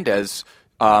 Aaron Hernandez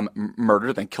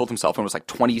murdered and killed himself and was like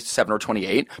 27 or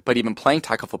 28, but he'd been playing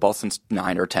tackle football since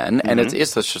 9 or 10, and it's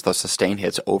just those sustained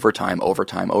hits overtime.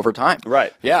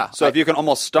 Right. Yeah. So if you can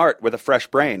almost start with a fresh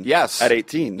brain at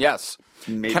 18. Yes.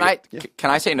 Maybe,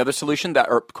 can I say another solution that,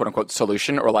 or quote unquote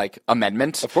solution, or like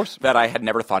amendment, of course, that I had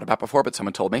never thought about before, but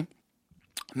someone told me?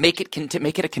 Make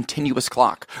it a continuous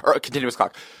clock, or a continuous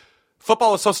clock.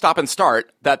 Football is so stop and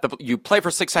start that you play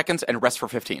for 6 seconds and rest for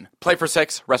 15. Play for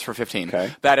 6, rest for 15.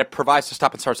 Okay. That it provides to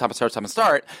stop and start,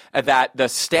 and that the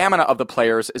stamina of the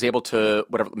players is able to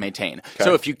maintain. Okay.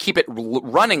 So if you keep it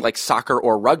running like soccer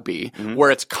or rugby,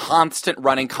 where it's constant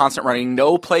running,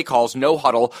 no play calls, no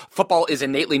huddle. Football is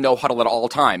innately no huddle at all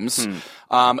times.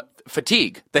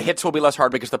 Fatigue. The hits will be less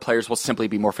hard because the players will simply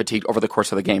be more fatigued over the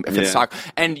course of the game. If it's soccer,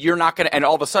 and you're not going to, and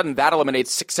all of a sudden that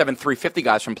eliminates 6, 7, 350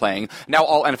 guys from playing. Now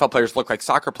all NFL players look like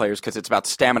soccer players because it's about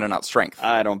stamina, not strength.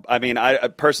 I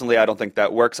personally don't think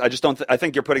that works. I just don't. I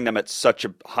think you're putting them at such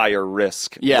a higher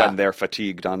risk when they're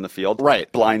fatigued on the field.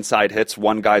 Right. Blindside hits.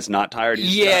 One guy's not tired.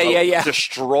 He's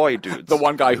destroy dudes. The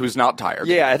one guy who's not tired.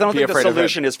 Yeah, I don't think the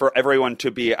solution is for everyone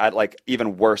to be at like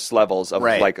even worse levels of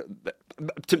like.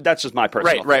 That's just my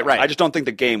personal. Right. I just don't think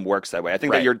the game works that way. I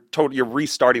think that you're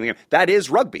restarting the game. That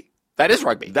is rugby. That is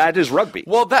rugby.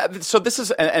 Well, so this is,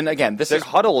 and again, this is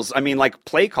huddles. I mean, like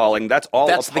play calling. That's all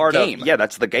a part of the game. Yeah,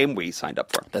 that's the game we signed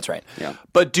up for. That's right. Yeah.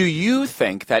 But do you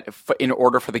think that in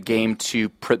order for the game to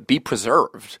be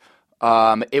preserved,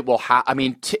 it will have,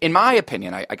 in my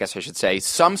opinion, I guess I should say,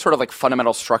 some sort of like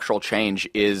fundamental structural change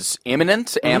is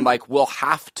imminent and like will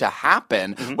have to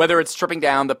happen, whether it's stripping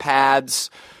down the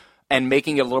pads and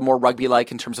making it a little more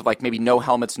rugby-like in terms of like maybe no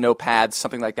helmets, no pads,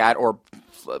 something like that, or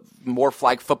more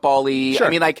flag football-y. Sure.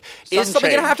 I mean, like, is something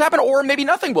going to have to happen? Or maybe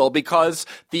nothing will, because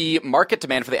the market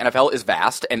demand for the NFL is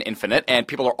vast and infinite, and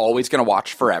people are always going to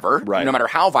watch forever, no matter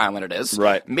how violent it is.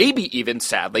 Right. Maybe even,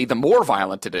 sadly, the more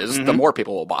violent it is, the more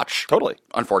people will watch. Totally.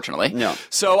 Unfortunately. Yeah.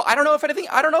 So I don't know if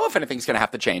anything's going to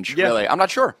have to change, really. I'm not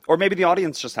sure. Or maybe the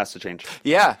audience just has to change.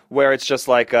 Yeah. Where it's just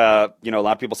like, a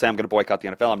lot of people say, I'm going to boycott the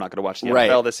NFL. I'm not going to watch the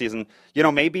NFL this season.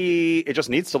 Maybe it just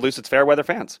needs to lose its fair weather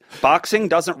fans. Boxing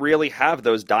doesn't really have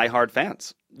those diehard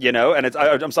fans. And it's,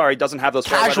 I'm sorry, it doesn't have those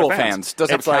casual fans.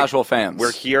 Doesn't have casual fans.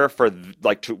 We're here for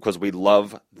because we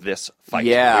love this fight.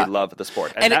 Yeah. We love the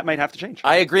sport, and that might have to change.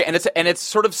 I agree, and it's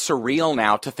sort of surreal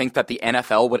now to think that the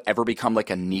NFL would ever become like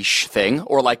a niche thing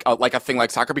or like a thing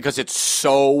like soccer because it's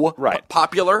so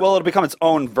popular. Well, it'll become its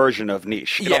own version of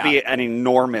niche. It'll be an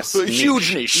enormous,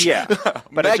 huge niche. Yeah,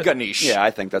 but mega niche. Yeah,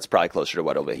 I think that's probably closer to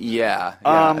what it'll be. Yeah.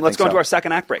 Let's go into our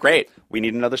second act break. Great. We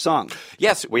need another song.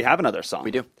 Yes, we have another song.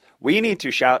 We do. We need to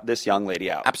shout this young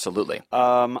lady out. Absolutely.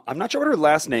 I'm not sure what her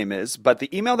last name is, but the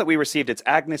email that we received, it's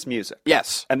Agnes Music.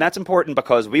 Yes. And that's important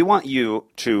because we want you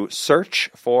to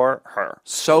search for her.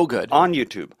 So good. On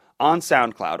YouTube, on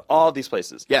SoundCloud, all these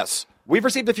places. Yes. We've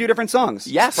received a few different songs.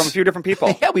 Yes. From a few different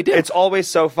people. Yeah, we did. It's always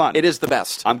so fun. It is the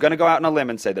best. I'm going to go out on a limb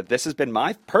and say that this has been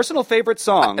my personal favorite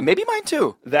song. Maybe mine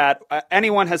too. That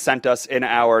anyone has sent us in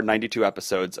our 92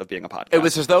 episodes of being a podcast. It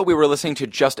was as though we were listening to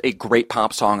just a great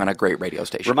pop song on a great radio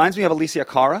station. Reminds me of Alicia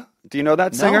Cara. Do you know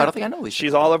that singer? No, I don't think I know Alicia.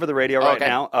 She's all over the radio right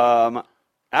now.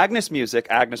 Agnes Music.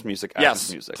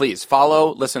 Yes, please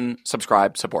follow, listen,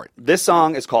 subscribe, support. This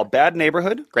song is called Bad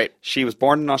Neighborhood. Great. She was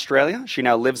born in Australia. She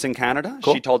now lives in Canada.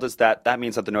 Cool. She told us that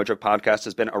means that the No Joke Podcast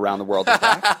has been around the world and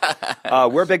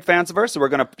back. We're big fans of her, so we're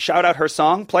going to shout out her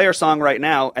song, play her song right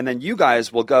now, and then you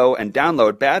guys will go and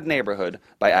download Bad Neighborhood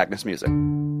by Agnes Music.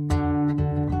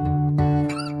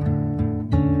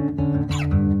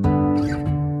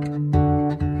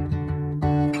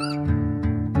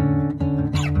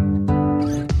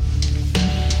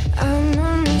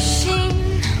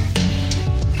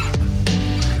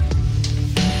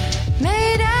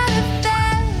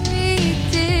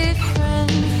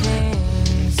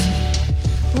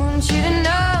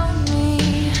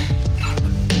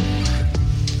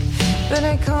 But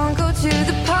I can't go to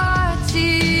the party.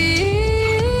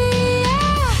 Yeah.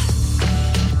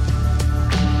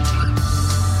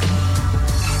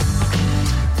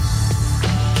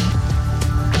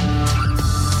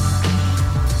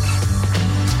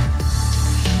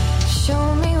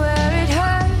 Show me where it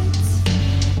hurts.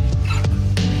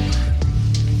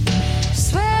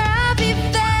 Swear I'll be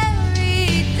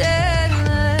very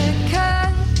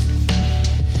delicate.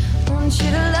 Want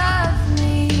you to love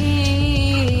me.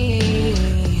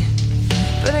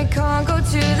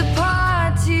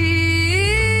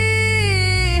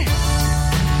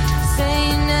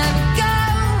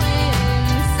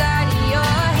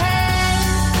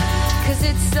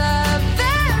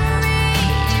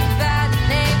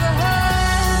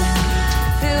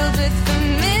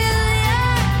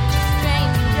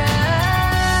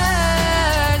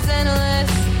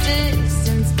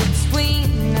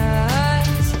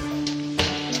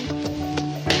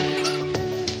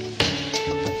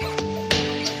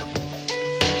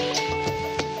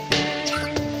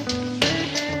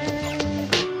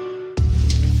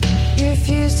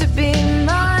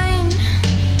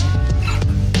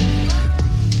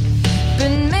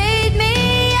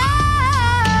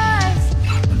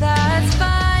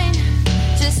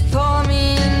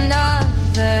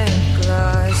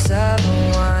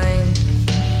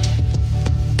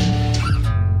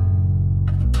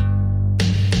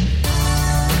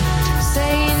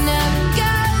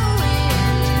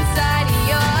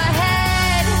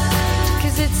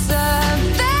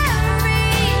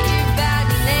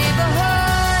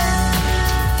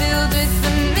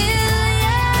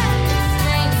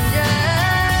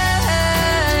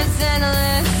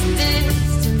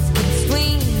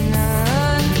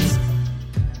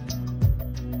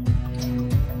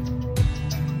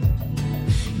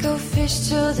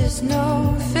 there's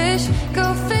no fish.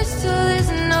 Go fish till there's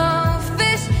no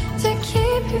fish. To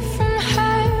keep you from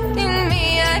hurting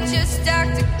me, I just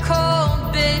act a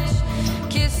cold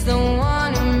bitch. Kiss the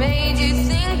one who made you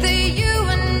think that you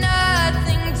were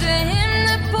nothing to him.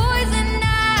 The poison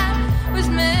I was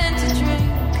meant to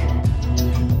drink.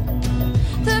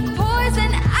 The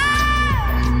poison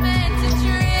I was meant to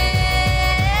drink.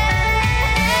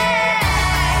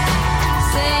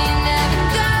 Say you're never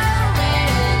going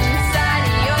inside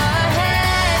of your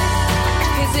head,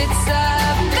 'cause it's a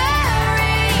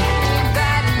very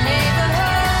bad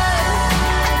neighborhood,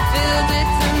 filled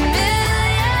with a million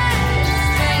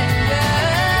strangers,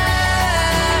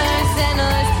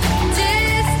 endless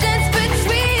distance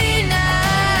between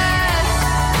us.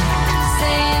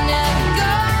 Say you're never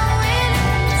going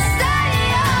inside of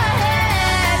your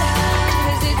head,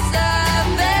 'cause it's a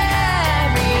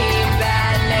very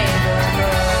bad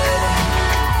neighborhood,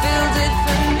 filled with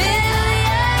a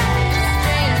million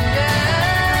strangers,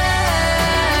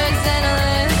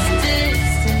 endless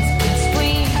distance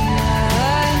between us.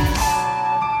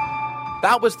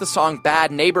 That was the song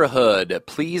Bad Neighborhood.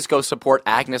 Please go support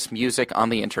Agnes Music on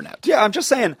the internet. Yeah, I'm just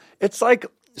saying, it's like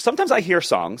sometimes I hear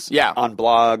songs on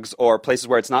blogs or places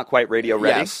where it's not quite radio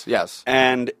ready. Yes.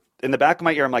 And in the back of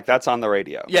my ear, I'm like, that's on the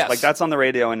radio. Yes. Like, that's on the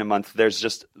radio in a month. There's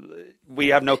just, we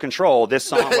have no control. This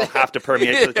song will have to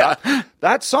permeate to the top.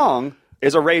 That song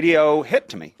is a radio hit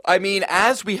to me. I mean,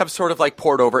 as we have sort of like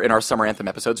poured over in our summer anthem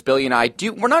episodes, Billy and I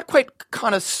we're not quite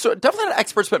connoisseurs, definitely not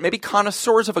experts, but maybe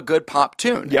connoisseurs of a good pop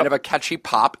tune and of a catchy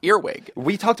pop earwig.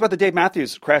 We talked about the Dave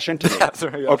Matthews Crash Into Me. That's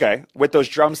right, yeah. Okay, with those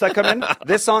drums that come in.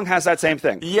 This song has that same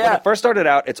thing. Yeah. When it first started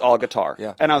out, it's all guitar.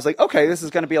 Yeah. And I was like, okay, this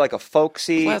is going to be like a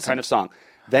folksy Pleasant. kind of song.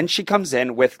 Then she comes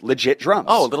in with legit drums.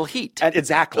 Oh, a little heat. And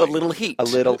exactly. A little heat. A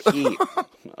little heat.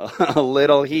 A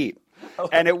little heat.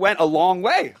 And it went a long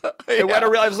way. It went a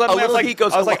real. I was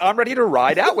like, I'm ready to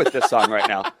ride out with this song right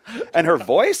now. And her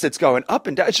voice, it's going up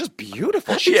and down. It's just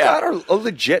beautiful. She's got a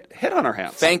legit hit on her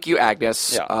hands. Thank you,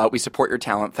 Agnes. Yeah. We support your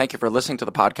talent. Thank you for listening to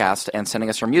the podcast and sending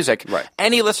us your music. Right.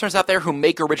 Any listeners out there who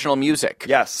make original music,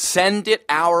 Yes. send it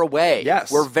our way.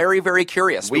 Yes. We're very, very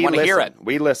curious. We want to hear it.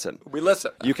 We listen. We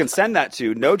listen. You can send that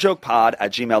to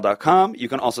nojokepod@gmail.com. You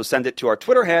can also send it to our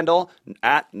Twitter handle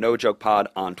at nojokepod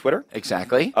on Twitter.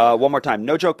 Exactly. One more time,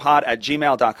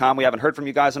 nojokepod@gmail.com. We haven't heard from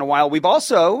you guys in a while. We've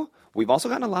also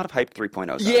gotten a lot of hype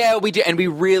 3.0s. Yeah, we do. And we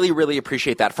really, really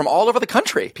appreciate that from all over the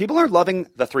country. People are loving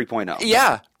the 3.0.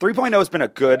 Yeah. 3.0 has been a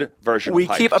good version We of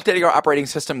hyped. keep updating our operating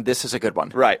system. This is a good one.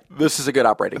 Right. This is a good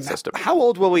operating system. How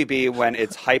old will we be when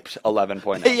it's hyped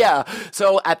 11.0? Yeah.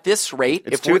 So at this rate,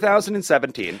 It's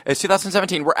 2017. It's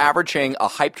 2017. We're averaging a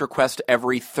hyped request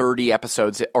every 30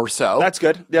 episodes or so. That's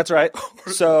good. That's right.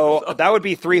 So that would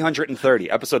be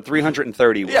 330. Episode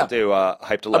 330, we'll do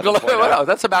hyped 11.0.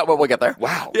 That's about what we'll get there.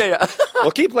 Wow. Yeah. Well,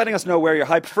 keep letting us know where you're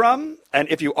hyped from. And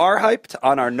if you are hyped,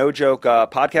 on our No Joke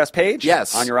podcast page.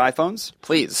 Yes. On your iPhones.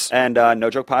 Please. And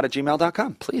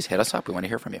nojokepod@gmail.com. Please hit us up. We want to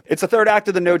hear from you. It's the third act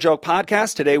of the No Joke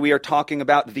podcast. Today we are talking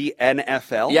about the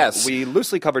NFL. Yes. We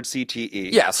loosely covered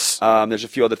CTE. Yes. There's a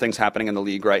few other things happening in the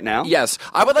league right now. Yes.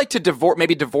 I would like to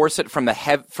divorce it from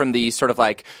the sort of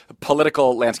like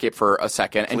political landscape for a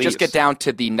second and just Please. get down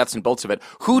to the nuts and bolts of it.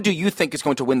 Who do you think is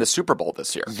going to win the Super Bowl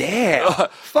this year? Yeah.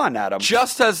 Fun, Adam.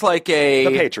 Just as like a...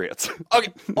 The Patriots.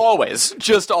 Okay, always.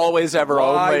 Just always, ever,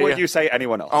 Why only. would you say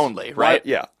anyone else? Only, right?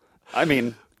 Yeah. I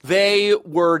mean... They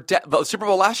were... the Super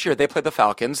Bowl last year, they played the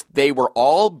Falcons. They were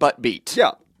all but beat.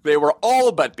 Yeah. They were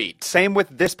all but beat. Same with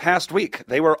this past week.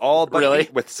 They were all but Really?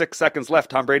 beat with 6 seconds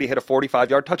left. Tom Brady hit a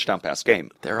 45-yard touchdown pass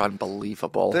game. They're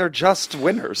unbelievable. They're just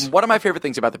winners. One of my favorite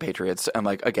things about the Patriots, and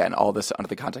like, again, all this under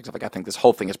the context of like, I think this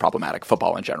whole thing is problematic,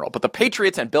 football in general, but the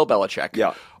Patriots and Bill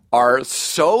Belichick are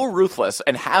so ruthless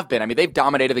and have been. I mean, they've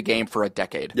dominated the game for a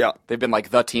decade. Yeah. They've been like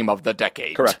the team of the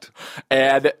decade. Correct.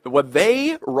 And when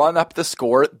they run up the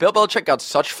score, Bill Belichick got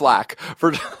such flack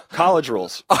for... College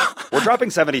rules. We're dropping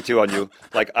 72 on you.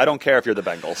 Like, I don't care if you're the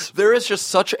Bengals. There is just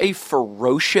such a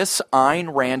ferocious Ayn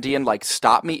Randian, like,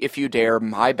 stop me if you dare,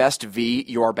 my best v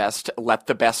your best, let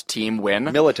the best team win.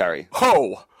 Military.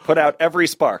 Ho! Put out every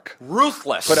spark.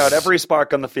 Ruthless. Put out every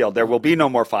spark on the field. There will be no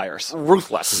more fires.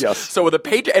 Ruthless. Yes. So with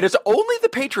the and it's only the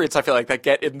Patriots, I feel like, that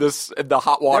get in the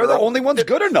hot water. They're the only ones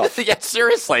good enough. Yeah,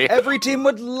 seriously. Every team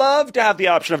would love to have the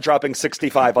option of dropping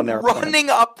 65 on their opponent.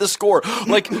 Running up the score.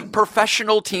 Like,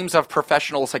 professional teams of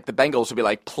professionals like the Bengals would be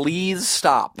like, please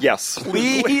stop. Yes.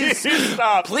 Please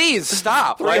stop. Please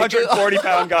stop.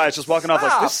 340-pound guys just walking off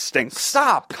like, this stinks.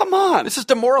 Stop. Come on. This is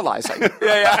demoralizing.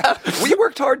 Yeah. We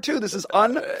worked hard, too. This is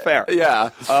unfair. Yeah.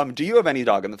 Do you have any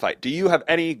dog in the fight? Do you have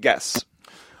any guess?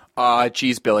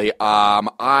 Geez, Billy. I'm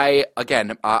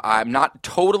not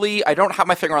totally. I don't have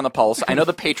my finger on the pulse. I know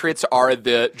the Patriots are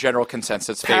the general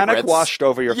consensus favorites. Panic washed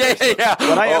over your face. Yeah.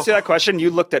 When I asked you that question, you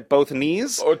looked at both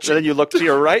knees, and then you looked to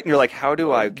your right, and you're like, "How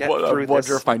do I get through this?" I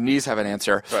wonder if my knees have an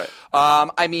answer. Right.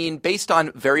 I mean, based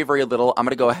on very, very little, I'm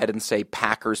going to go ahead and say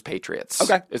Packers Patriots.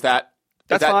 Okay.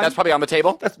 That's fine. That's probably on the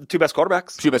table. That's the two best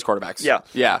quarterbacks. Two best quarterbacks.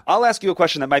 Yeah. I'll ask you a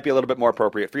question that might be a little bit more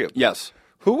appropriate for you. Yes.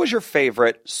 Who was your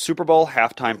favorite Super Bowl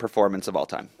halftime performance of all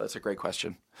time? That's a great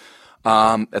question.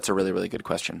 That's a really, really good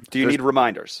question. Do you need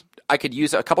reminders? I could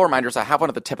use a couple of reminders. I have one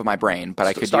at the tip of my brain, but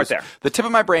I could start there. The tip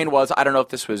of my brain was, I don't know if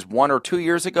this was 1 or 2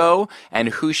 years ago, and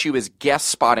who she was guest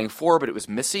spotting for, but it was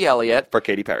Missy Elliott. For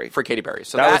Katy Perry.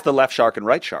 So that was the left shark and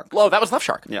right shark. Oh, that was left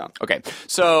shark. Yeah. Okay.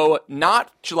 So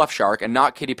not left shark and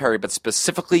not Katy Perry, but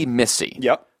specifically Missy.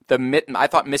 Yep. I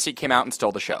thought Missy came out and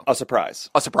stole the show. A surprise.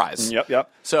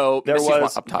 Yep. So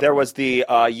there was the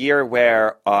year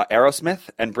where Aerosmith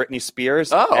and Britney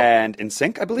Spears and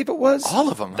NSYNC, I believe it was. All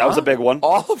of them. That was a big one.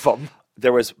 All of them.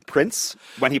 There was Prince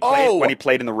when he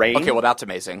played in the rain. Okay, well that's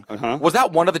amazing. Was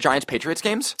that one of the Giants Patriots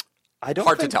games?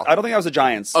 Hard to tell. I I don't think that was the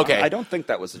Giants. Okay. I don't think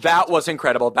that was the Giants. Giants. That was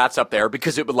incredible. That's up there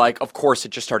because it would of course it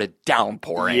just started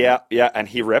downpouring. Yeah, and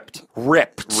he ripped.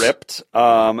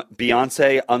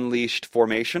 Beyonce unleashed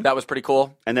Formation. That was pretty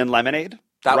cool. And then Lemonade.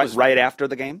 That was right after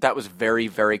the game. That was very,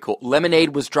 very cool.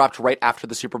 Lemonade was dropped right after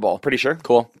the Super Bowl. Pretty sure.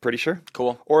 Cool. Pretty sure.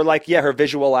 Cool. Or her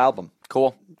visual album.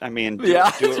 Cool. I mean, do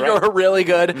yeah, it right. You're really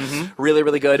good. Really,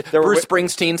 really good. Bruce were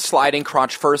Springsteen sliding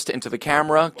crotch first into the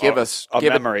camera. Give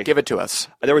it to us.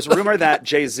 There was a rumor that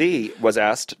Jay-Z was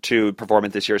asked to perform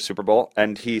at this year's Super Bowl,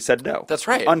 and he said no. That's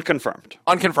right. Unconfirmed.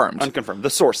 The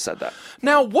source said that.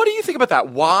 Now, what do you think about that?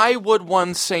 Why would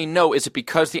one say no? Is it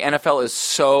because the NFL is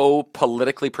so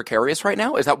politically precarious right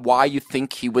now? Is that why you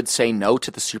think he would say no to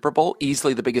the Super Bowl?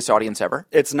 Easily the biggest audience ever?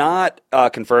 It's not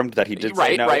confirmed that he did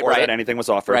say no or that anything was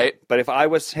offered. Right. But if I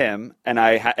was him, and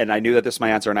I knew that this is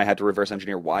my answer, and I had to reverse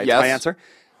engineer why it's my answer.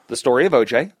 The Story of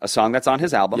O.J., a song that's on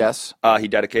his album. Yes. He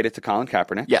dedicated to Colin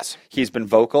Kaepernick. Yes. He's been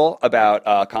vocal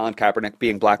about Colin Kaepernick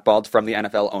being blackballed from the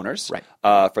NFL owners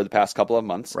for the past couple of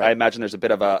months. Right. I imagine there's a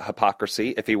bit of a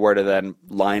hypocrisy if he were to then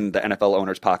line the NFL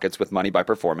owners' pockets with money by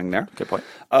performing there. Good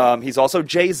point. He's also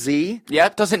Jay-Z. Yeah,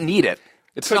 doesn't need it.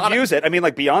 Could use it. I mean,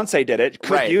 like Beyonce did it.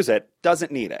 Could use it.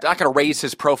 Doesn't need it. Not going to raise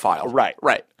his profile.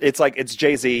 Right. It's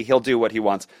Jay-Z. He'll do what he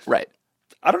wants. Right.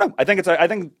 I don't know. I think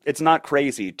it's not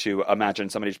crazy to imagine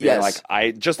somebody just being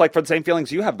like for the same feelings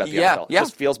you have about the NFL. It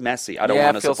just feels messy. I don't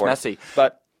want to support. It feels messy.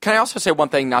 But can I also say one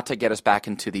thing, not to get us back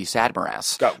into the sad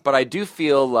morass? Go. But I do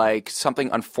feel like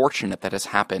something unfortunate that has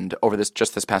happened over this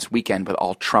past weekend with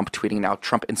all Trump tweeting now,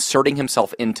 Trump inserting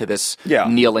himself into this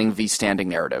kneeling v standing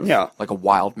narrative. Yeah. Like a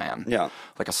wild man. Yeah.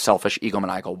 Like a selfish,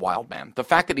 egomaniacal wild man. The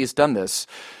fact that he's done this,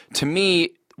 to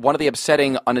me, one of the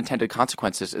upsetting unintended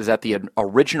consequences is that the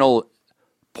original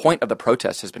point of the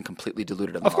protest has been completely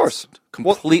diluted and of course.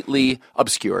 Completely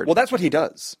obscured. Well, that's what he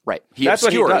does. Right. That's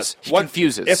obscures. What he does. He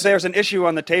confuses. If there's an issue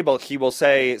on the table, he will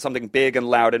say something big and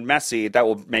loud and messy that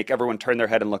will make everyone turn their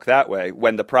head and look that way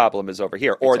when the problem is over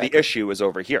here or the issue is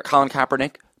over here. Colin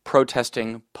Kaepernick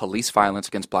protesting police violence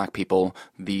against black people,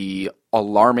 the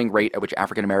alarming rate at which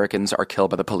African Americans are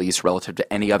killed by the police relative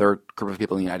to any other group of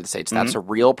people in the United States. That's a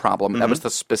real problem. That was the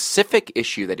specific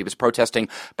issue that he was protesting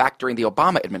back during the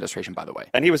Obama administration, by the way.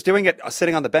 And he was doing it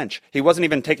sitting on the bench. He wasn't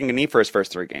even taking a knee for his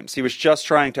first 3 games. He was just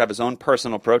trying to have his own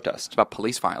personal protest. It's about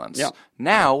police violence. Yeah.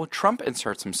 Now, Trump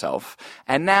inserts himself,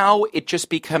 and now it just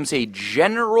becomes a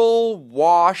general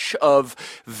wash of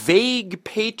vague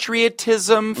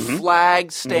patriotism.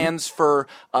 Flag stands for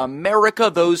America.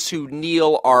 Those who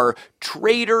kneel are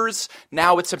traitors.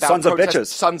 Now it's about sons of bitches.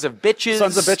 Sons of bitches.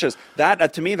 Sons of bitches.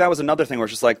 That to me, that was another thing where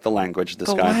it's just like the language. This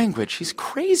guy. The language. He's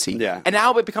crazy. Yeah. And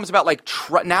now it becomes about like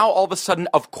now all of a sudden,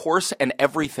 of course, and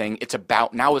everything. It's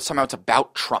about somehow it's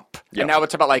about Trump. Yep. And now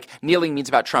it's about like kneeling means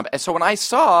about Trump. And so when I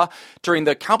saw during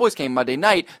the Cowboys game Monday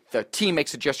night, the team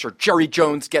makes a gesture. Jerry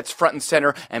Jones gets front and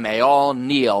center, and they all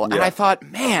kneel. Yeah. And I thought,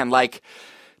 man, like.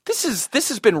 This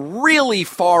has been really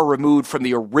far removed from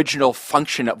the original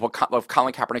function of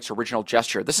Colin Kaepernick's original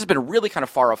gesture. This has been really kind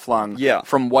of far aflung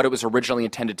from what it was originally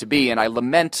intended to be, and I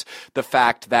lament the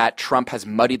fact that Trump has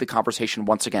muddied the conversation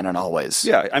once again and always.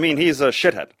 Yeah, I mean, he's a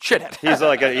shithead. He's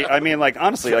like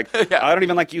honestly, I don't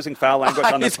even like using foul language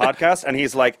on this podcast, and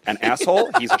he's like an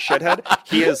asshole. He's a shithead.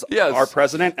 He is our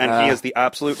president, and he is the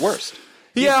absolute worst.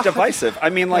 He's divisive. I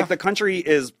mean, the country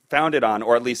is founded on,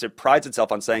 or at least it prides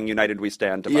itself on saying, united we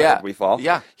stand, divided we fall.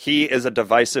 Yeah. He is a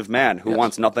divisive man who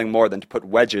wants nothing more than to put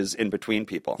wedges in between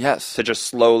people. Yes. To just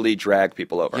slowly drag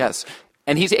people over. Yes.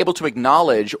 And he's able to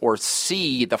acknowledge or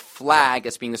see the flag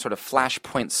as being the sort of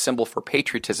flashpoint symbol for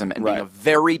patriotism and being a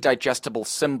very digestible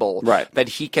symbol that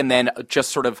he can then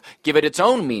just sort of give it its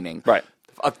own meaning. Right.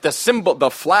 The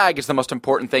flag is the most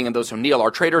important thing, and those who kneel are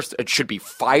traitors. It should be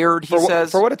fired, he says.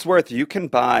 For what it's worth, you can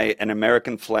buy an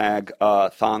American flag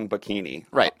thong bikini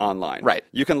online. Right.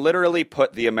 You can literally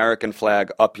put the American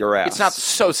flag up your ass. It's not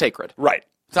so sacred. Right.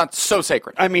 It's not so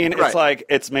sacred. I mean, it's like,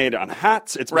 it's made on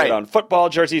hats, it's made on football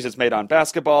jerseys, it's made on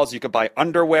basketballs, you could buy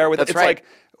underwear with it. It's like,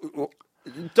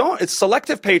 it's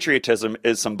selective patriotism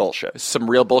is some bullshit. Some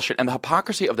real bullshit. And the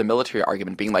hypocrisy of the military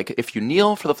argument being like, if you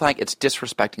kneel for the flag, it's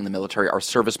disrespecting the military, our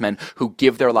servicemen who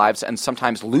give their lives and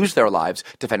sometimes lose their lives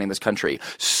defending this country.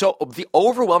 So the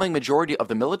overwhelming majority of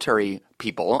the military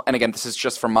people, and again, this is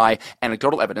just from my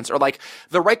anecdotal evidence, are like,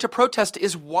 the right to protest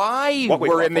is why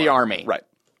we're in the army. Right.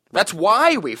 That's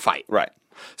why we fight. Right.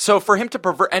 So for him to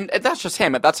pervert, and that's just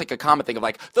him, that's like a common thing of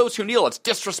like, those who kneel, it's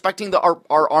disrespecting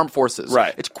our armed forces.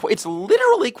 Right. It's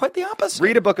literally quite the opposite.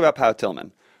 Read a book about Pat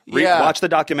Tillman. Watch the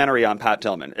documentary on Pat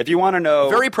Tillman. If you want to know...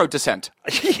 Very pro-dissent.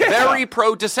 Very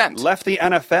pro-dissent. Left the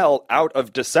NFL out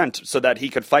of dissent so that he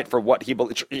could fight for what he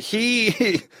believed.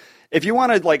 If you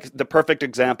wanted like the perfect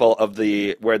example of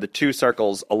where the two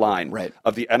circles align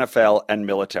of the NFL and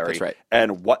military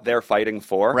and what they're fighting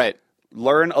for... Right.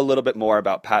 Learn a little bit more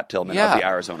about Pat Tillman of the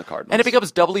Arizona Cardinals. And it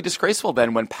becomes doubly disgraceful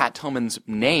then when Pat Tillman's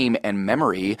name and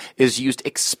memory is used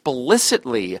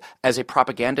explicitly as a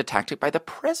propaganda tactic by the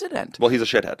president. Well, he's a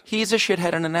shithead. He's a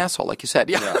shithead and an asshole, like you said.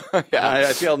 Yeah.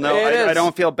 I feel I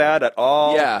don't feel bad at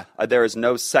all. Yeah. There is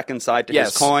no second side to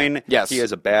his coin. Yes. He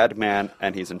is a bad man,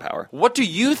 and he's in power. What do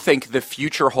you think the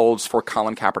future holds for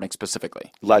Colin Kaepernick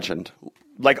specifically? Legend.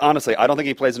 Like, honestly, I don't think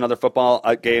he plays another football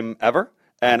game ever.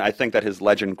 And I think that his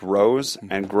legend grows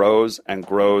and grows and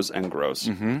grows and grows.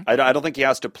 Mm-hmm. I don't think he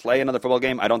has to play another football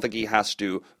game. I don't think he has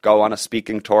to go on a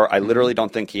speaking tour. I literally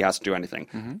don't think he has to do anything.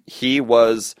 Mm-hmm. He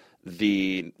was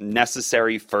the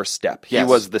necessary first step. He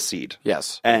was the seed.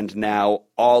 Yes. And now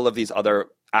all of these other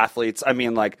athletes, I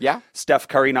mean, like Steph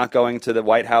Curry not going to the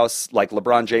White House, like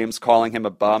LeBron James calling him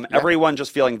a bum, everyone just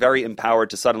feeling very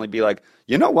empowered to suddenly be like,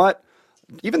 you know what?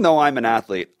 Even though I'm an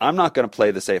athlete, I'm not going to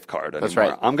play the safe card anymore. That's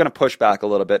right. I'm going to push back a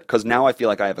little bit because now I feel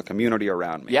like I have a community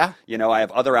around me. Yeah. You know, I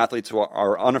have other athletes who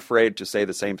are unafraid to say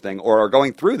the same thing or are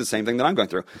going through the same thing that I'm going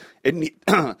through.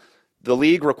 The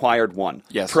league required one.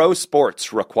 Yes. Pro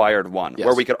sports required one, yes.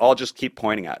 where we could all just keep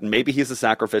pointing at. And maybe he's the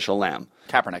sacrificial lamb.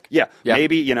 Kaepernick. Yeah.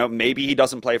 Maybe he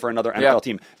doesn't play for another NFL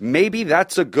team. Maybe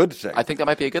that's a good thing. I think that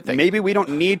might be a good thing. Maybe we don't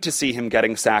need to see him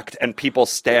getting sacked and people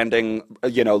standing,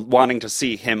 wanting to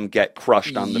see him get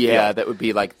crushed on the field. Yeah, that would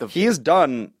be like the... He is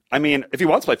done. I mean, if he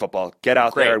wants to play football, get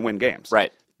out there and win games.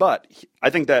 Right. But I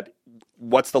think that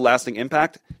what's the lasting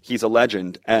impact? He's a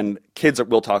legend, and kids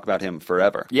will talk about him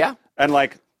forever. Yeah. And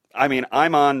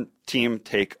I'm on team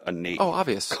take a knee. Oh,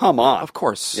 obvious. Come on. Of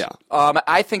course. Yeah.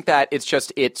 I think that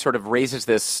it sort of raises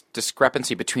this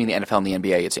discrepancy between the NFL and the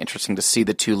NBA. It's interesting to see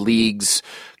the two leagues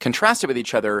contrasted with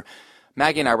each other.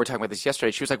 Maggie and I were talking about this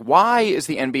yesterday. She was like, why is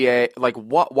the NBA,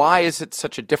 why is it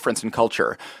such a difference in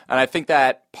culture? And I think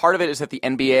that part of it is that the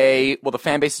NBA, the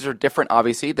fan bases are different,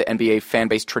 obviously. The NBA fan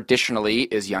base traditionally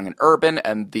is young and urban,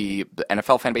 and the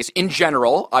NFL fan base in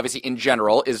general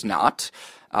is not.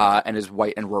 And is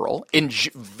white and rural in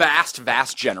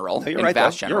vast general. No, you're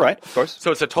right. You're right, of course.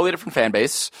 So it's a totally different fan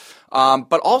base.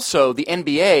 But also, the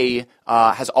NBA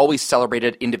has always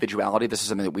celebrated individuality. This is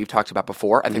something that we've talked about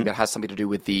before. I think that has something to do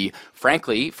with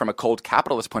frankly, from a cold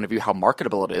capitalist point of view, how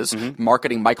marketable it is. Mm-hmm.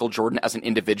 Marketing Michael Jordan as an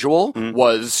individual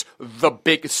was the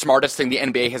smartest thing the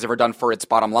NBA has ever done for its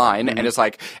bottom line. Mm-hmm. And it's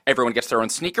like, everyone gets their own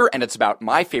sneaker, and it's about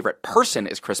my favorite person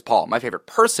is Chris Paul. My favorite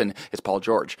person is Paul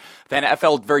George. The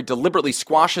NFL very deliberately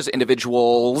squashes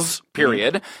individuals,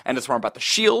 period, and it's more about the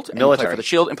shield, and military. You play for the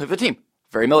shield and play for the team.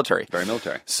 Very military. Very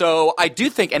military. So I do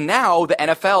think, and now the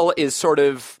NFL is sort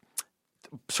of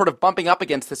bumping up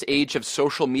against this age of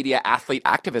social media athlete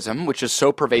activism, which is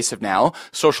so pervasive now.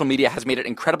 Social media has made it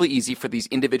incredibly easy for these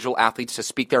individual athletes to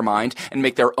speak their mind and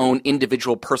make their own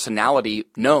individual personality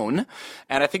known.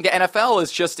 And I think the NFL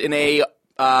is just in a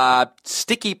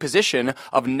sticky position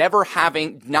of not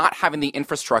having the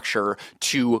infrastructure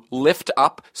to lift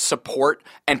up, support,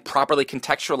 and properly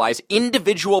contextualize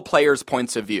individual players'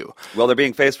 points of view. Well, they're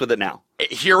being faced with it now.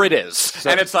 Here it is.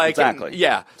 And it's like, exactly.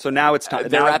 Yeah. So now it's time.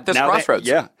 They're at this crossroads.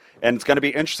 And it's going to be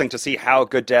interesting to see how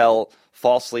Goodell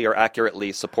falsely or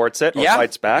accurately supports it or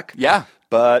fights back. Yeah.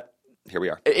 But here we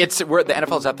are. The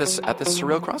NFL is at this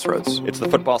surreal crossroads. It's the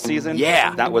football season.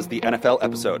 Yeah. That was the NFL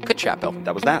episode. Good chat, Bill.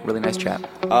 That was that. Really nice chat.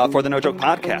 For the No Joke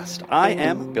Podcast, I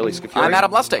am Billy Scafuri. I'm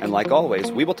Adam Lustig. And like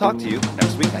always, we will talk to you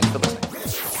next week. Thanks for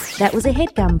listening. That was a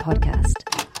HeadGum podcast.